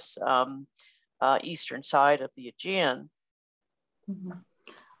on this eastern side of the Aegean.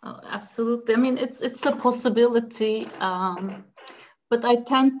 Oh, absolutely. I mean, it's a possibility, but I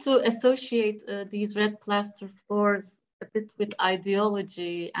tend to associate these red plaster floors a bit with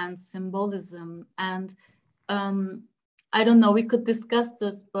ideology and symbolism. And I don't know, we could discuss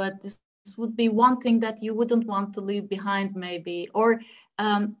this, but this would be one thing that you wouldn't want to leave behind, maybe, or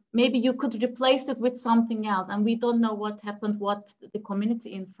maybe you could replace it with something else. And we don't know what happened, what the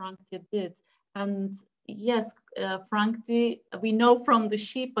community in Franchi did. And yes, Franchi, we know from the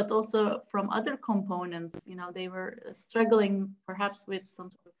sheep, but also from other components, you know, they were struggling perhaps with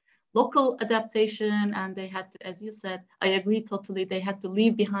some sort of local adaptation, and they had to, as you said, I agree totally, they had to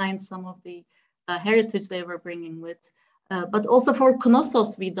leave behind some of the heritage they were bringing with. But also for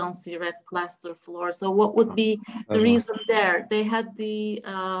Knossos, we don't see red plaster floor. So what would be the reason there? They had the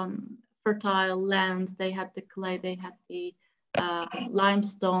fertile land, they had the clay, they had the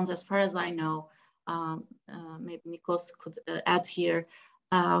limestones, as far as I know. Maybe Nikos could add here.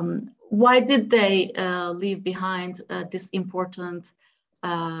 why did they leave behind this important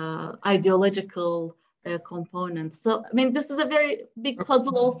ideological component? So, I mean, this is a very big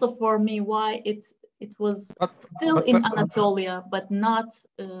puzzle also for me, why it was still in Anatolia, but not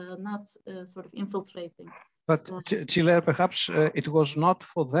sort of infiltrating. But Çiler, perhaps it was not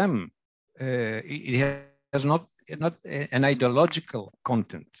for them. It has not an ideological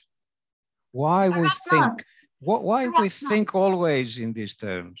content. Why we think? Why we think always in these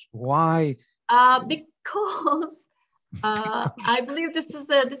terms? Why? Because I believe this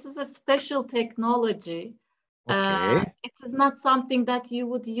is a special technology. Okay. It is not something that you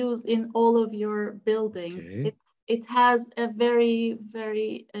would use in all of your buildings. Okay. It has a very,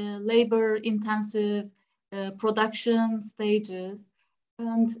 very labor-intensive production stages,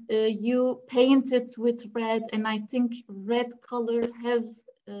 and you paint it with red. And I think red color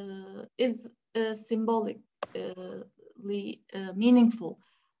is symbolically meaningful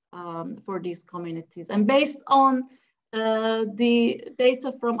for these communities. And based on the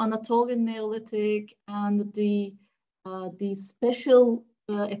data from Anatolian Neolithic and the special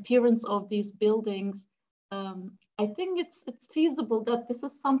appearance of these buildings, I think it's feasible that this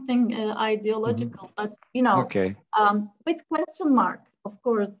is something ideological, but you know, okay. With question mark, of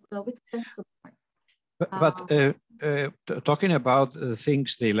course, with question mark. But talking about the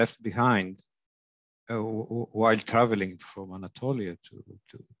things they left behind while traveling from Anatolia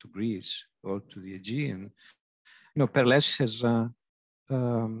to Greece or to the Aegean, you know, Perles has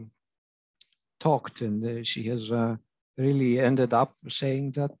talked, and she has really ended up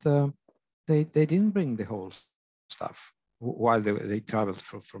saying that they didn't bring the whole stuff while they traveled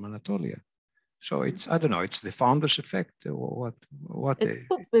from Anatolia. So it's, I don't know, it's the founder's effect or what it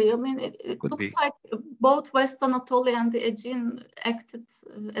could be. I mean, it looks like both West Anatolia and the Aegean acted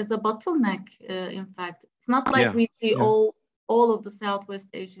as a bottleneck, in fact. It's not like we see all of the Southwest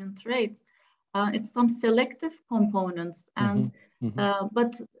Asian trades. It's some selective components, and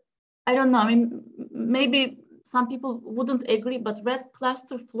but I don't know. I mean, maybe some people wouldn't agree, but red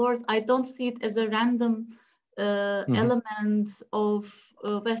plaster floors, I don't see it as a random element of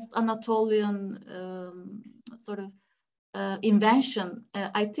West Anatolian sort of invention.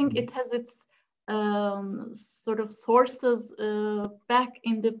 I think it has its sort of sources back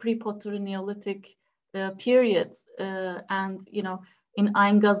in the pre-pottery Neolithic period, and you know, in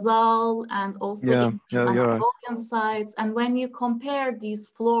Ain Ghazal and also in Anatolian sites. And when you compare these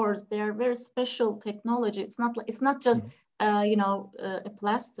floors, they are very special technology. It's not just you know, a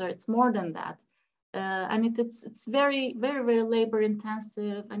plaster. It's more than that. And it's very, very, very labor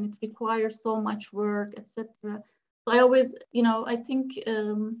intensive, and it requires so much work, etc. So I always, you know, I think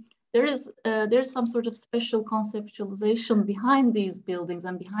there's some sort of special conceptualization behind these buildings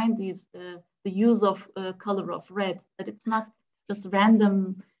and behind these the use of color of red, that it's not just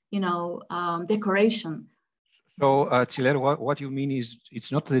random, you know, decoration. So, Çiler, what you mean is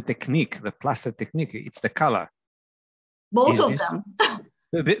it's not the technique, the plaster technique, it's the color. Both of them.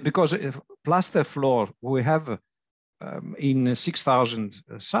 Because plaster floor we have in 6,000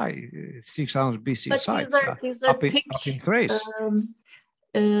 BC but sites these are thick, up in Thrace.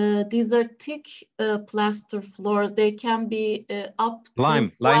 These are thick plaster floors. They can be up to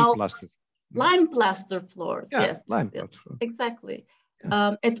lime plaster. Lime plaster floors. Yeah, yes, plaster. Exactly.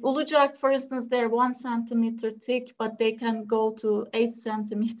 Yeah. At Ulucak, for instance, they're 1 centimeter thick, but they can go to 8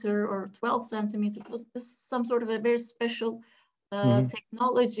 centimeter or 12 centimeters. So this is some sort of a very special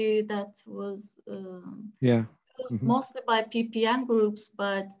technology that was used mostly by PPN groups,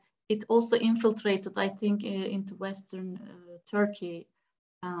 but it also infiltrated, I think, into Western Turkey,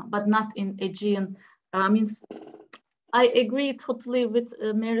 but not in Aegean. I mean, I agree totally with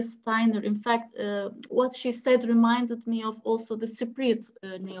Mary Steiner. In fact, what she said reminded me of also the Cypriot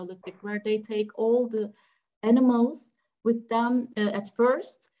Neolithic, where they take all the animals with them at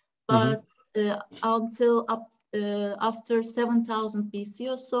first, but until after 7,000 BC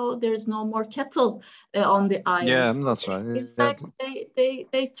or so, there's no more cattle on the island. Yeah, that's right. In fact,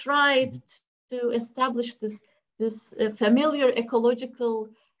 they tried to establish this familiar ecological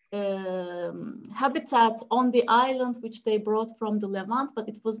habitat on the island, which they brought from the Levant, but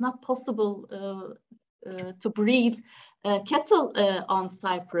it was not possible to breed cattle on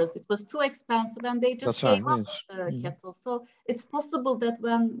Cyprus. It was too expensive, and they just gave up cattle. So it's possible that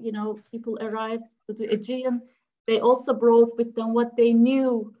when, you know, people arrived to the Aegean, they also brought with them what they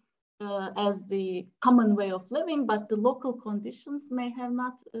knew as the common way of living, but the local conditions may have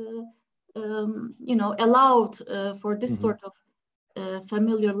not, you know, allowed for this sort of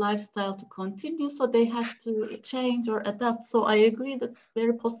familiar lifestyle to continue, so they had to change or adapt. So I agree that's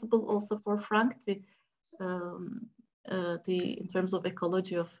very possible also for Frankti in terms of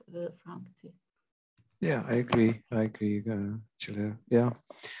ecology of Frankty. Yeah, I agree, Çiler. Yeah.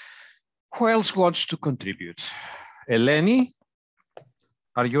 Who else wants to contribute? Eleni,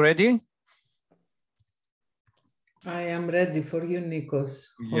 are you ready? I am ready for you,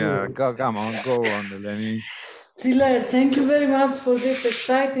 Nikos. Yeah, come on, go on, Eleni. Çiler, thank you very much for this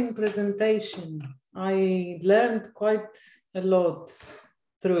exciting presentation. I learned quite a lot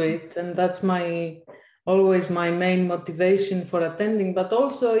through it, and that's always my main motivation for attending, but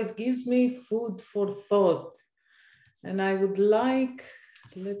also it gives me food for thought. And I would like,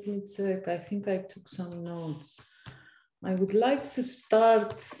 let me check, I think I took some notes. I would like to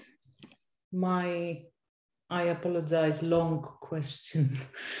start I apologize, long question.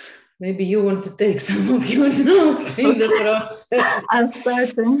 Maybe you want to take some of your notes in the process. I'm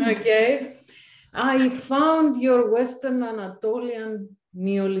starting. Okay. I found your Western Anatolian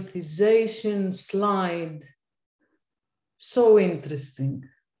Neolithization slide so interesting,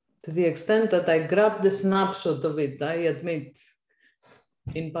 to the extent that I grabbed a snapshot of it, I admit,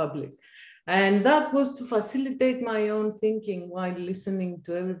 in public. And that was to facilitate my own thinking while listening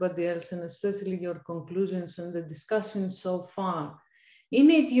to everybody else, and especially your conclusions and the discussion so far. In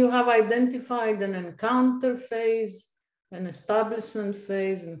it, you have identified an encounter phase, an establishment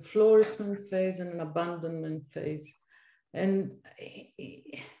phase, and flourishment phase, and an abandonment phase. And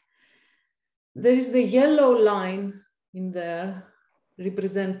there is the yellow line in there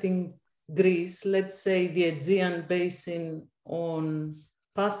representing Greece, let's say the Aegean basin on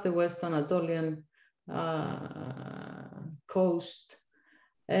past the West Anatolian coast,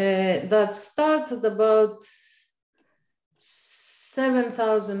 that starts at about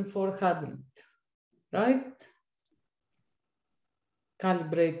 7,400, right?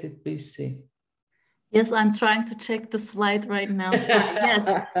 Calibrated BC. Yes, I'm trying to check the slide right now. Sorry. Yes.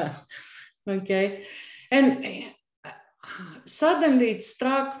 Okay. And suddenly it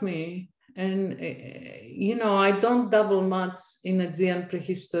struck me, and you know, I don't dabble much in Aegean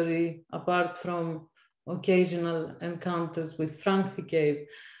prehistory apart from occasional encounters with Frankty Cave,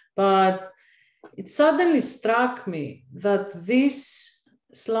 but it suddenly struck me that this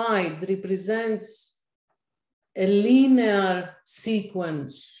slide represents a linear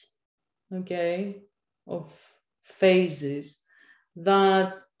sequence, okay, of phases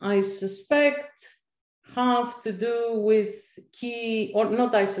that I suspect have to do with key, or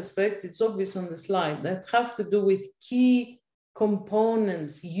not I suspect, it's obvious on the slide, that have to do with key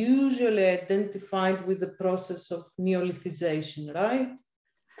components usually identified with the process of Neolithization, right?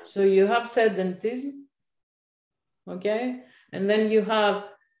 So you have sedentism, okay? And then you have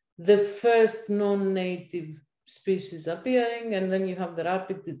the first non-native species appearing, and then you have the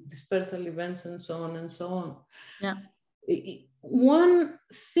rapid dispersal events and so on and so on. Yeah. One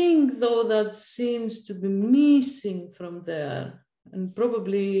thing, though, that seems to be missing from there, and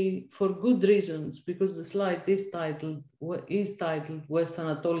probably for good reasons, because the slide is titled West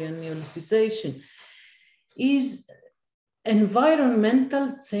Anatolian Neolithization, is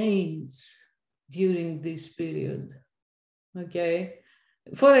environmental change during this period, okay?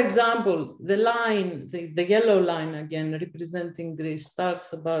 For example, the line, the yellow line again, representing Greece,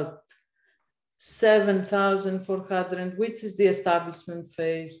 starts about 7,400, which is the establishment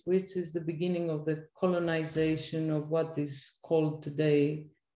phase, which is the beginning of the colonization of what is called today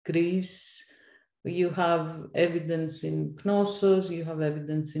Greece. You have evidence in Knossos, you have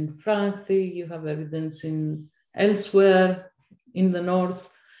evidence in Frankty, you have evidence in elsewhere in the north.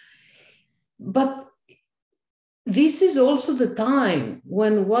 But this is also the time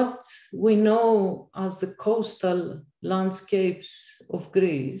when what we know as the coastal landscapes of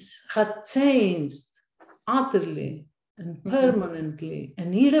Greece had changed utterly and permanently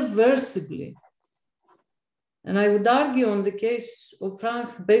and irreversibly. And I would argue on the case of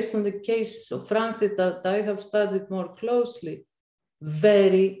Frankty, based on the case of Frankty that I have studied more closely,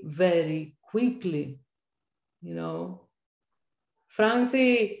 very, very quickly. You know,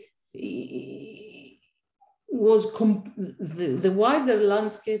 Frankty was the wider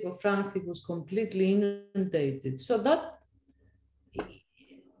landscape of Frankty was completely inundated. So that,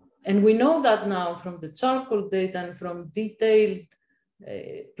 and we know that now from the charcoal data and from detailed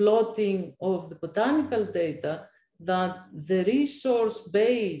plotting of the botanical data, that the resource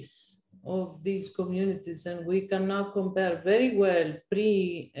base of these communities, and we can now compare very well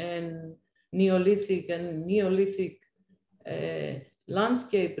pre and Neolithic and Neolithic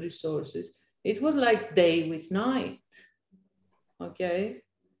landscape resources, it was like day with night, okay?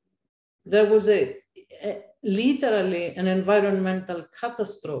 There was literally an environmental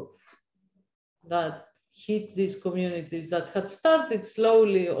catastrophe that hit these communities that had started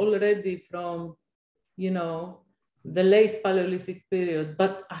slowly already from, you know, the late Paleolithic period,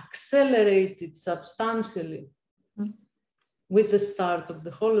 but accelerated substantially with the start of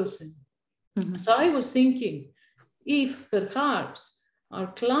the Holocene. So I was thinking, if perhaps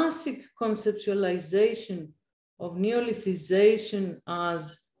our classic conceptualization of Neolithization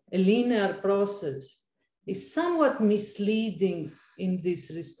as a linear process is somewhat misleading in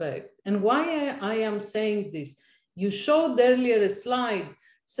this respect. And why I am saying this, you showed earlier a slide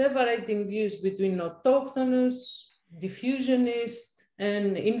separating views between autochthonous, diffusionist,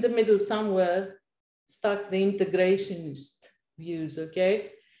 and in the middle somewhere stuck the integrationist views,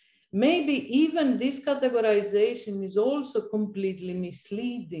 okay? Maybe even this categorization is also completely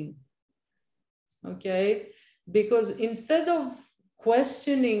misleading, okay? Because instead of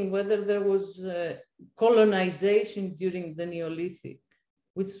questioning whether there was colonization during the Neolithic,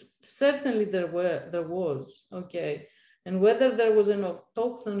 which certainly there was, okay, and whether there was an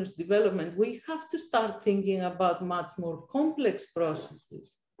autochthonous development, we have to start thinking about much more complex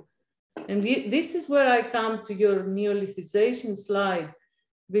processes. And this is where I come to your Neolithization slide,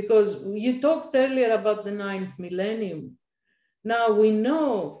 because you talked earlier about the 9th millennium. Now we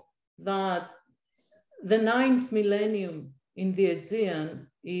know that the 9th millennium in the Aegean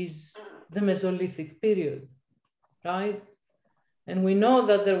is the Mesolithic period, right? And we know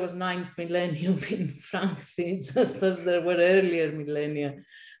that there was 9th millennium in Frankfurt, just as there were earlier millennia.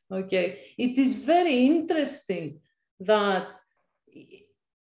 Okay, it is very interesting that,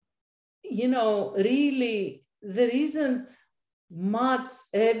 you know, really there isn't much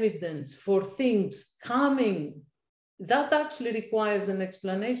evidence for things coming. That actually requires an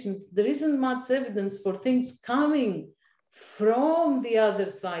explanation. There isn't much evidence for things coming from the other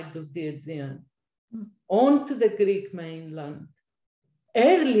side of the Aegean onto the Greek mainland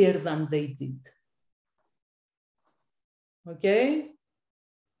earlier than they did. Okay?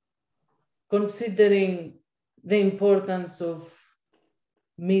 Considering the importance of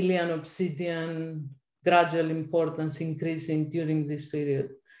Melian obsidian, gradual importance increasing during this period.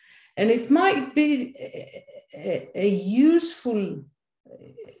 And it might be a useful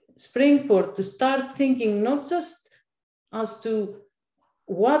springboard to start thinking not just as to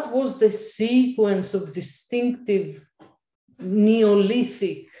what was the sequence of distinctive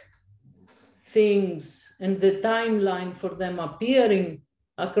Neolithic things and the timeline for them appearing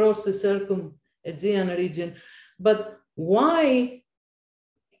across the circum-Aegean region, but why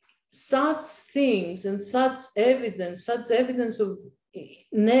such things and such evidence of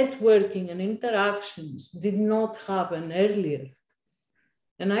networking and interactions did not happen earlier.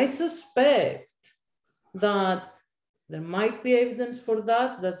 And I suspect that there might be evidence for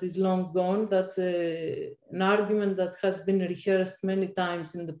that, that is long gone. That's an argument that has been rehearsed many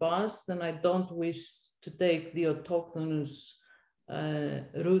times in the past, and I don't wish to take the autochthonous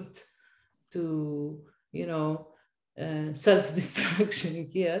route to, you know, self-destruction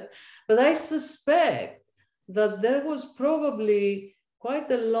here. But I suspect that there was probably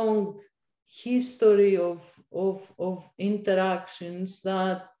quite a long history of interactions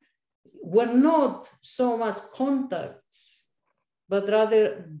that were not so much contacts, but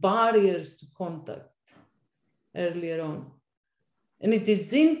rather barriers to contact earlier on. And it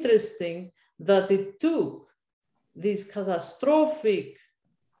is interesting that it took these catastrophic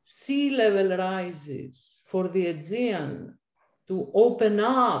sea level rises for the Aegean to open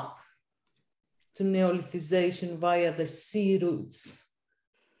up to Neolithization via the sea routes.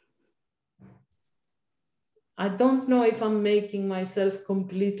 I don't know if I'm making myself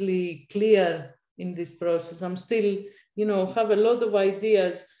completely clear in this process. I'm still, you know, have a lot of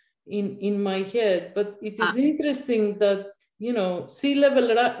ideas in my head, but it is interesting that, you know, sea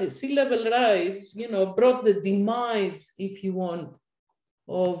level rise, you know, brought the demise, if you want,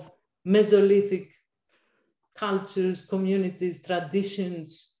 of Mesolithic cultures, communities,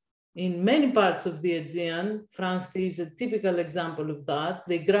 traditions in many parts of the Aegean. Frankfurt is a typical example of that.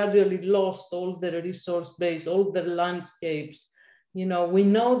 They gradually lost all their resource base, all their landscapes. You know, we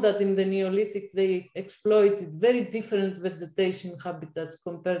know that in the Neolithic, they exploited very different vegetation habitats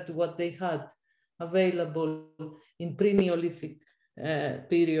compared to what they had available in pre-Neolithic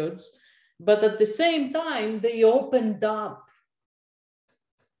periods. But at the same time, they opened up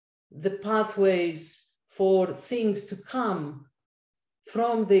the pathways for things to come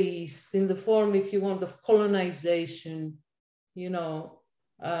from the East in the form, if you want, of colonization, you know,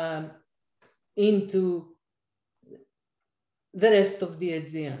 into the rest of the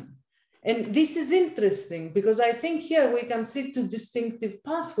Aegean. And this is interesting because I think here we can see two distinctive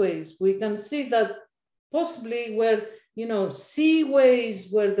pathways. We can see that possibly where, you know,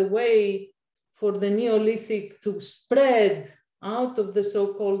 seaways were the way for the Neolithic to spread out of the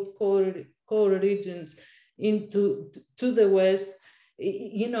so-called core regions to the west,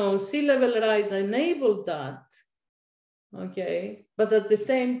 you know, sea level rise enabled that, okay? But at the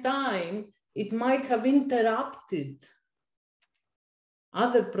same time, it might have interrupted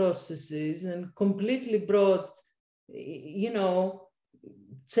other processes and completely brought, you know,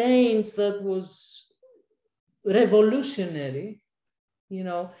 change that was revolutionary, you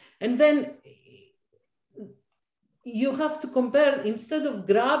know. And then you have to compare, instead of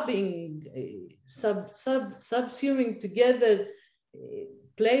grabbing, subsuming together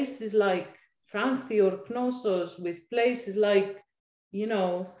places like Frankfurt or Knossos with places like, you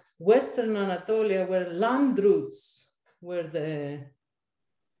know, Western Anatolia, where land routes were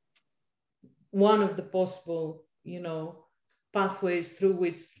one of the possible, you know, pathways through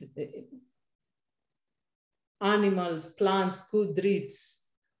which animals, plants could reach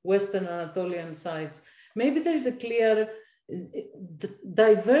Western Anatolian sites. Maybe there is a clear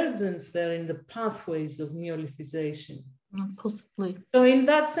divergence there in the pathways of Neolithization. Possibly. So in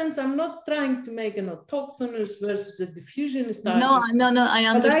that sense, I'm not trying to make an autochthonous versus a diffusionist argument. No, I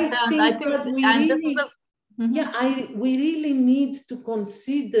understand. I think that we really, this is we really need to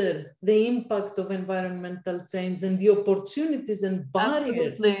consider the impact of environmental change and the opportunities and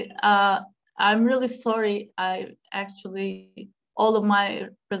barriers. Absolutely. I'm really sorry. I actually, all of my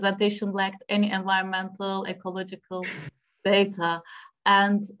presentation lacked any environmental, ecological data.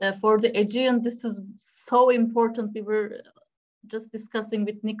 And for the Aegean, this is so important. We were just discussing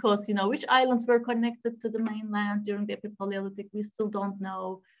with Nikos, you know, which islands were connected to the mainland during the Epipaleolithic. We still don't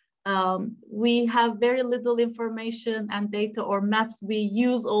know. We have very little information and data or maps we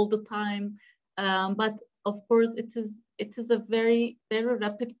use all the time. But of course, it is a very, very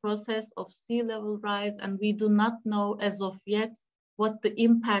rapid process of sea level rise, and we do not know as of yet what the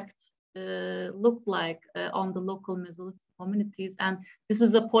impact looked like on the local Mesolithic communities. And this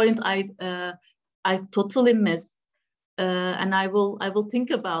is a point I've totally missed, and I will think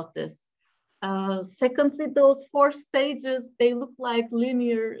about this. Secondly, those 4 stages, they look like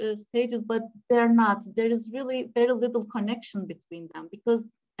linear stages, but they're not. There is really very little connection between them because,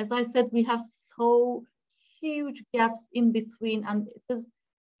 as I said, we have so huge gaps in between, and it is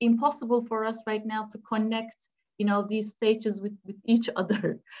impossible for us right now to connect, you know, these stages with each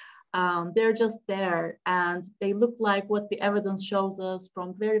other. They're just there, and they look like what the evidence shows us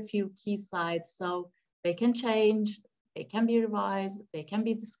from very few key sites. So they can change, they can be revised, they can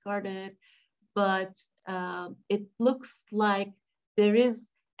be discarded, but it looks like there is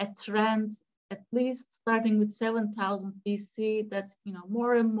a trend, at least starting with 7000 BC, that's, you know,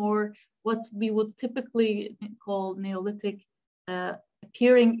 more and more what we would typically call Neolithic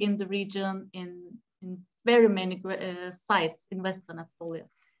appearing in the region in very many sites in West Anatolia.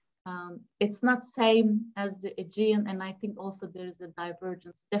 It's not same as the Aegean, and I think also there is a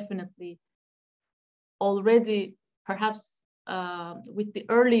divergence, definitely. Already, perhaps with the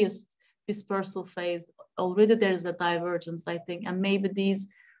earliest dispersal phase, already there is a divergence, I think, and maybe these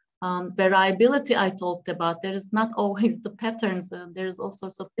variability I talked about, there is not always the patterns, there's all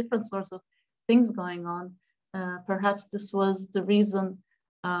sorts of different sorts of things going on. Perhaps this was the reason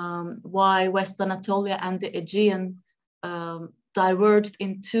why West Anatolia and the Aegean diverged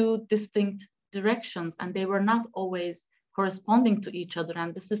in 2 distinct directions, and they were not always corresponding to each other.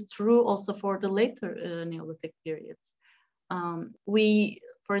 And this is true also for the later Neolithic periods.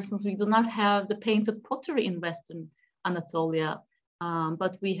 For instance, we do not have the painted pottery in Western Anatolia,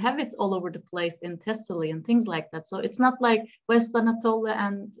 but we have it all over the place in Thessaly and things like that. So it's not like West Anatolia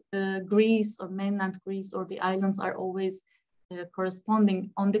and Greece or mainland Greece or the islands are always corresponding.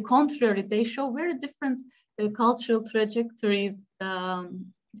 On the contrary, they show very different cultural trajectories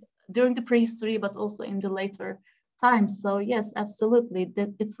during the prehistory, but also in the later times. So yes, absolutely,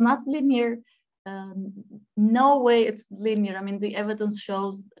 that it's not linear. No way it's linear. I mean, the evidence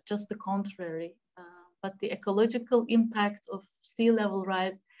shows just the contrary. But the ecological impact of sea level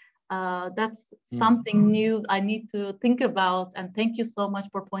rise, that's something new I need to think about. And thank you so much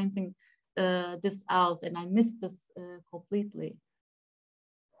for pointing this out. And I missed this completely.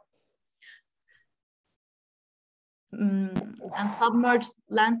 And submerged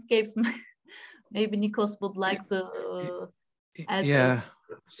landscapes, maybe Nikos would like to add. Yeah,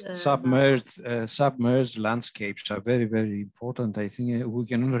 submerged landscapes are very, very important. I think we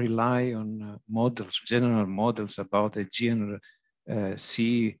can rely on models, general models about a general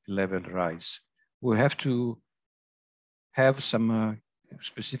sea level rise. We have to have some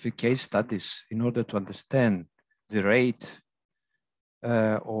specific case studies in order to understand the rate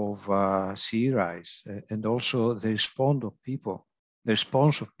of sea rise and also the response of people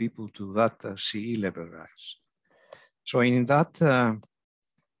to that sea level rise. So in that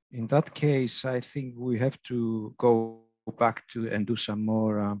in that case, I think we have to go back to and do some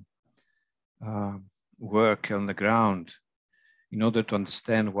more work on the ground in order to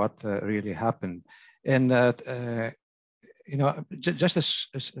understand what really happened. And you know, just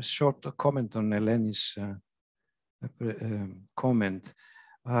a short comment on Eleni's comment.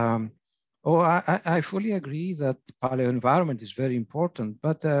 I fully agree that paleoenvironment is very important,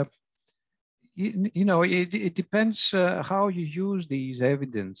 but you know, it depends how you use these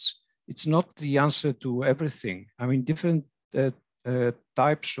evidence. It's not the answer to everything. I mean, different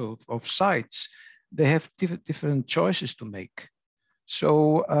types of sites, they have different choices to make.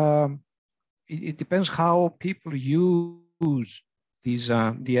 So it depends how people use these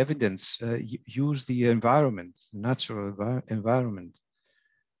the evidence, use the environment, natural environment.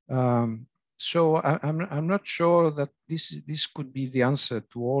 So I'm not sure that this could be the answer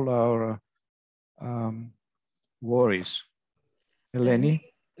to all our worries. Eleni?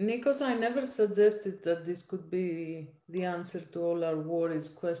 Nikos, I never suggested that this could be the answer to all our worries,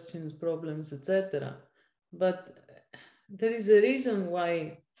 questions, problems, etc. But there is a reason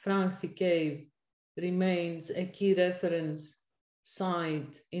why Frankfurt Cave remains a key reference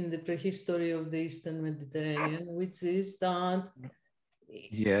site in the prehistory of the Eastern Mediterranean, which is that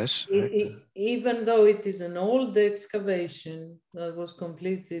yes, even though it is an old excavation that was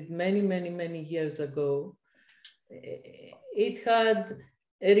completed many years ago, it had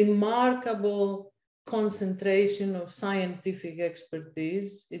a remarkable concentration of scientific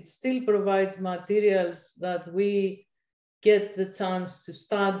expertise. It still provides materials that we get the chance to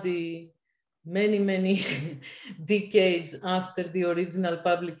study many decades after the original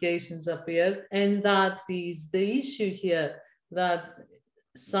publications appeared. And that is the issue here, that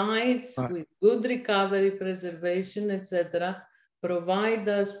sites with good recovery, preservation, etc., provide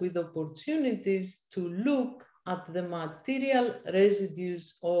us with opportunities to look at the material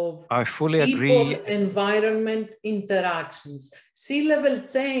residues of I fully agree. Environment interactions. Sea level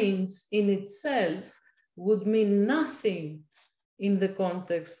change in itself would mean nothing in the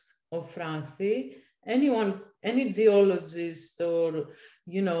context of Frankfurt. Any geologist or,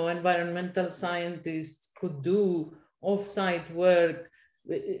 you know, environmental scientist could do off-site work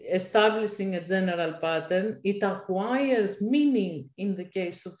establishing a general pattern. It acquires meaning in the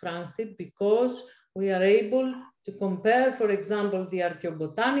case of Frankfurt because we are able to compare, for example, the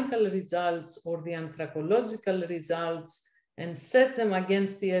archaeobotanical results or the anthracological results and set them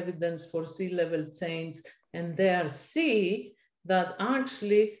against the evidence for sea level change, and there see that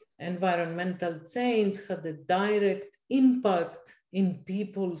actually environmental change had a direct impact in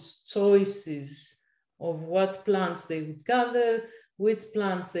people's choices of what plants they would gather, which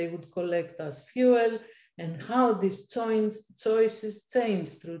plants they would collect as fuel, and how these choices change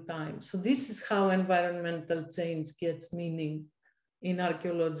through time. So this is how environmental change gets meaning in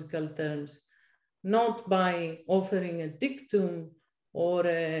archaeological terms, not by offering a dictum or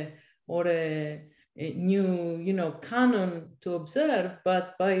a new, you know, canon to observe,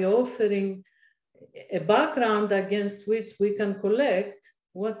 but by offering a background against which we can collect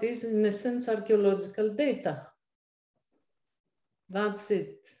what is in a sense archaeological data. That's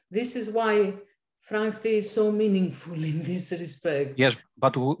it. This is why Frankfurt is so meaningful in this respect. Yes,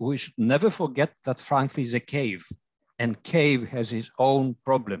 but we should never forget that Frankfurt is a cave, and cave has its own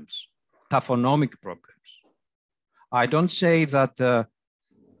problems, taphonomic problems. I don't say that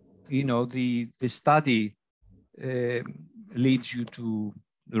you know, the study leads you to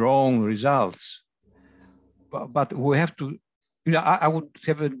wrong results, but we have to, you know, I would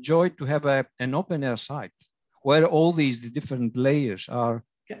have enjoyed to have an open air site where all these different layers are.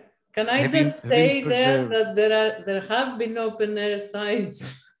 Can I just say there that there have been open air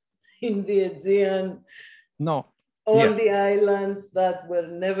sites in the Aegean, on the islands that were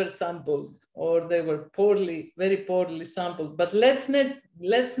never sampled, or they were very poorly sampled. But let's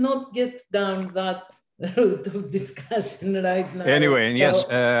not get down that route of discussion right now. Anyway, yes,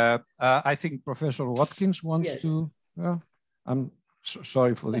 I think Professor Watkins wants to. I'm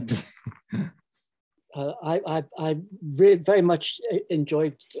sorry for the. I really very much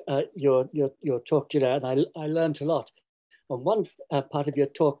enjoyed your talk, Gilad, and I learned a lot. And one part of your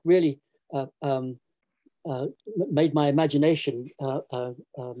talk really made my imagination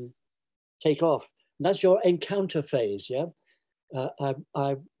take off. And that's your encounter phase. Yeah, I'd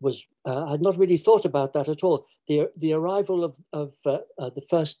not really thought about that at all. The arrival of the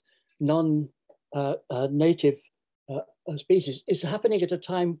first non-native species is happening at a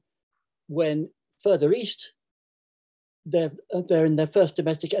time when further east, they're in their first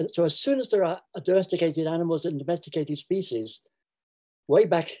domesticated. So as soon as there are domesticated animals and domesticated species, way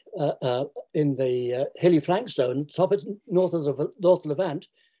back in the hilly flank zone, north of Levant,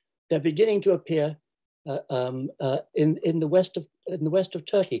 they're beginning to appear in the west of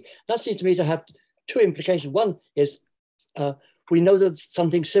Turkey. That seems to me to have two implications. One is we know that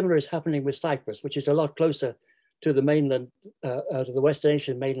something similar is happening with Cyprus, which is a lot closer to the mainland, to the Western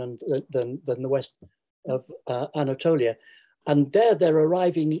Asian mainland than the west of Anatolia. And they're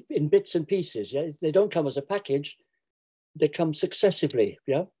arriving in bits and pieces. Yeah? They don't come as a package, they come successively,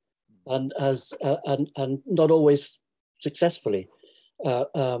 yeah, and not always successfully.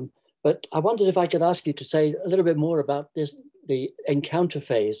 But I wondered if I could ask you to say a little bit more about the encounter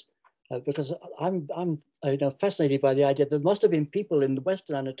phase, because I'm fascinated by the idea that there must have been people in the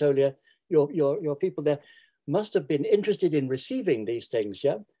Western Anatolia, your people there, must have been interested in receiving these things,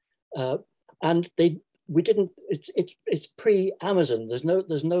 yeah, and we didn't. It's pre-Amazon. There's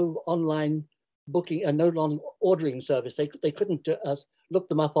no online booking and no online ordering service. They couldn't look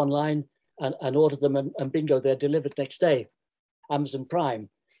them up online and order them and bingo, they're delivered next day. Amazon Prime.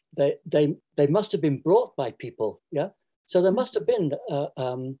 They must have been brought by people, yeah. So there must have been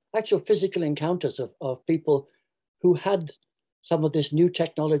actual physical encounters of people who had some of this new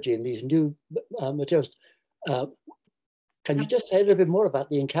technology and these new materials. Can you just say a little bit more about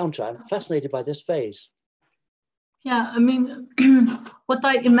the encounter? I'm fascinated by this phase. Yeah, I mean, what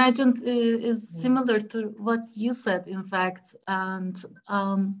I imagined is similar to what you said, in fact. And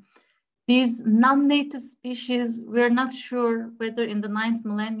these non-native species, we're not sure whether in the 9th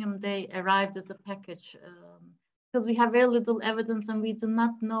millennium they arrived as a package, because we have very little evidence and we do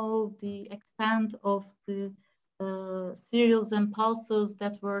not know the extent of the cereals and pulses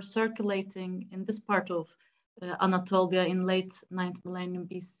that were circulating in this part of Anatolia in late 9th millennium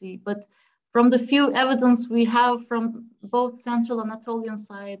BC. But from the few evidence we have from both central Anatolian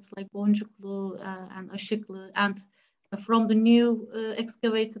sites like Boncuklu and Aşıklı, and from the new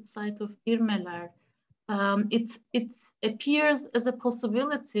excavated site of Irmeler, it appears as a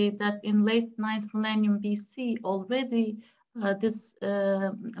possibility that in late 9th millennium BC already this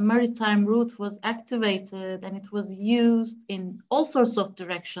maritime route was activated and it was used in all sorts of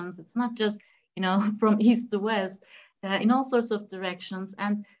directions. It's not just, from east to west, in all sorts of directions.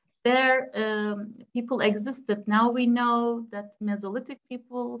 And there people existed. Now we know that Mesolithic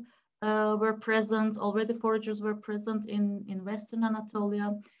people were present, already foragers were present in Western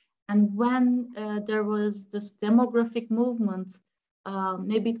Anatolia. And when there was this demographic movement,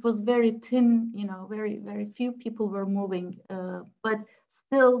 maybe it was very thin, very, very few people were moving, but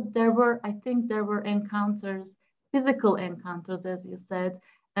still I think there were encounters, physical encounters, as you said,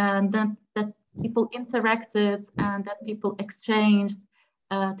 and then that people interacted and that people exchanged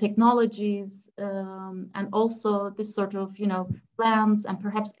technologies, and also this sort of, plants and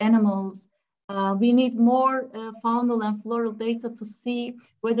perhaps animals. We need more faunal and floral data to see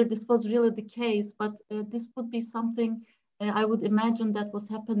whether this was really the case, but this would be something I would imagine that was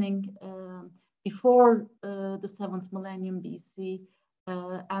happening before the 7th millennium BC.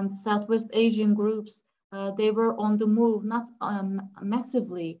 And Southwest Asian groups, they were on the move, not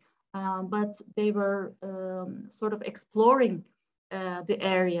massively, but they were sort of exploring the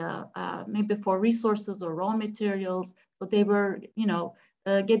area, maybe for resources or raw materials. So they were,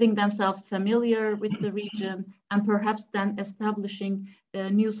 getting themselves familiar with the region and perhaps then establishing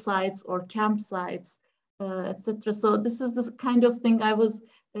new sites or campsites, etc. So this is the kind of thing I was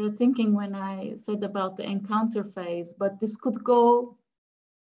thinking when I said about the encounter phase, but this could go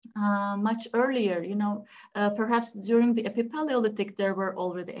much earlier, perhaps during the Epipaleolithic, they were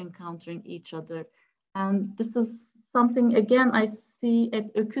already encountering each other. And this is something, again, I see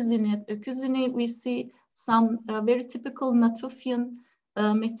at Öküzini. At Öküzini, we see some very typical Natufian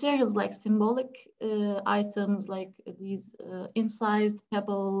materials, like symbolic items, like these incised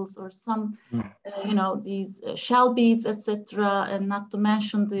pebbles or some, these shell beads, etc. And not to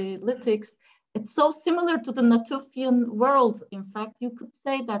mention the lithics. It's so similar to the Natufian world. In fact, you could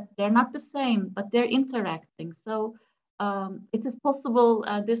say that they're not the same, but they're interacting. So it is possible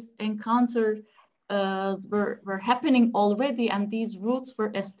this encounter were happening already, and these routes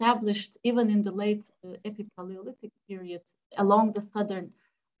were established even in the late Epipaleolithic period along the southern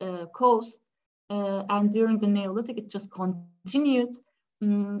coast. And during the Neolithic, it just continued.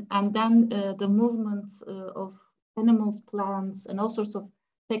 And then the movement of animals, plants, and all sorts of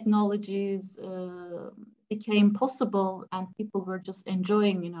technologies became possible, and people were just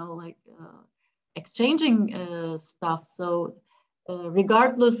enjoying, exchanging stuff. So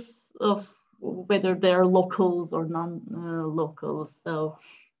regardless of whether they're locals or non-locals. So,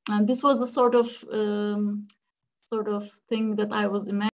 and this was the sort of thing that I was imagining.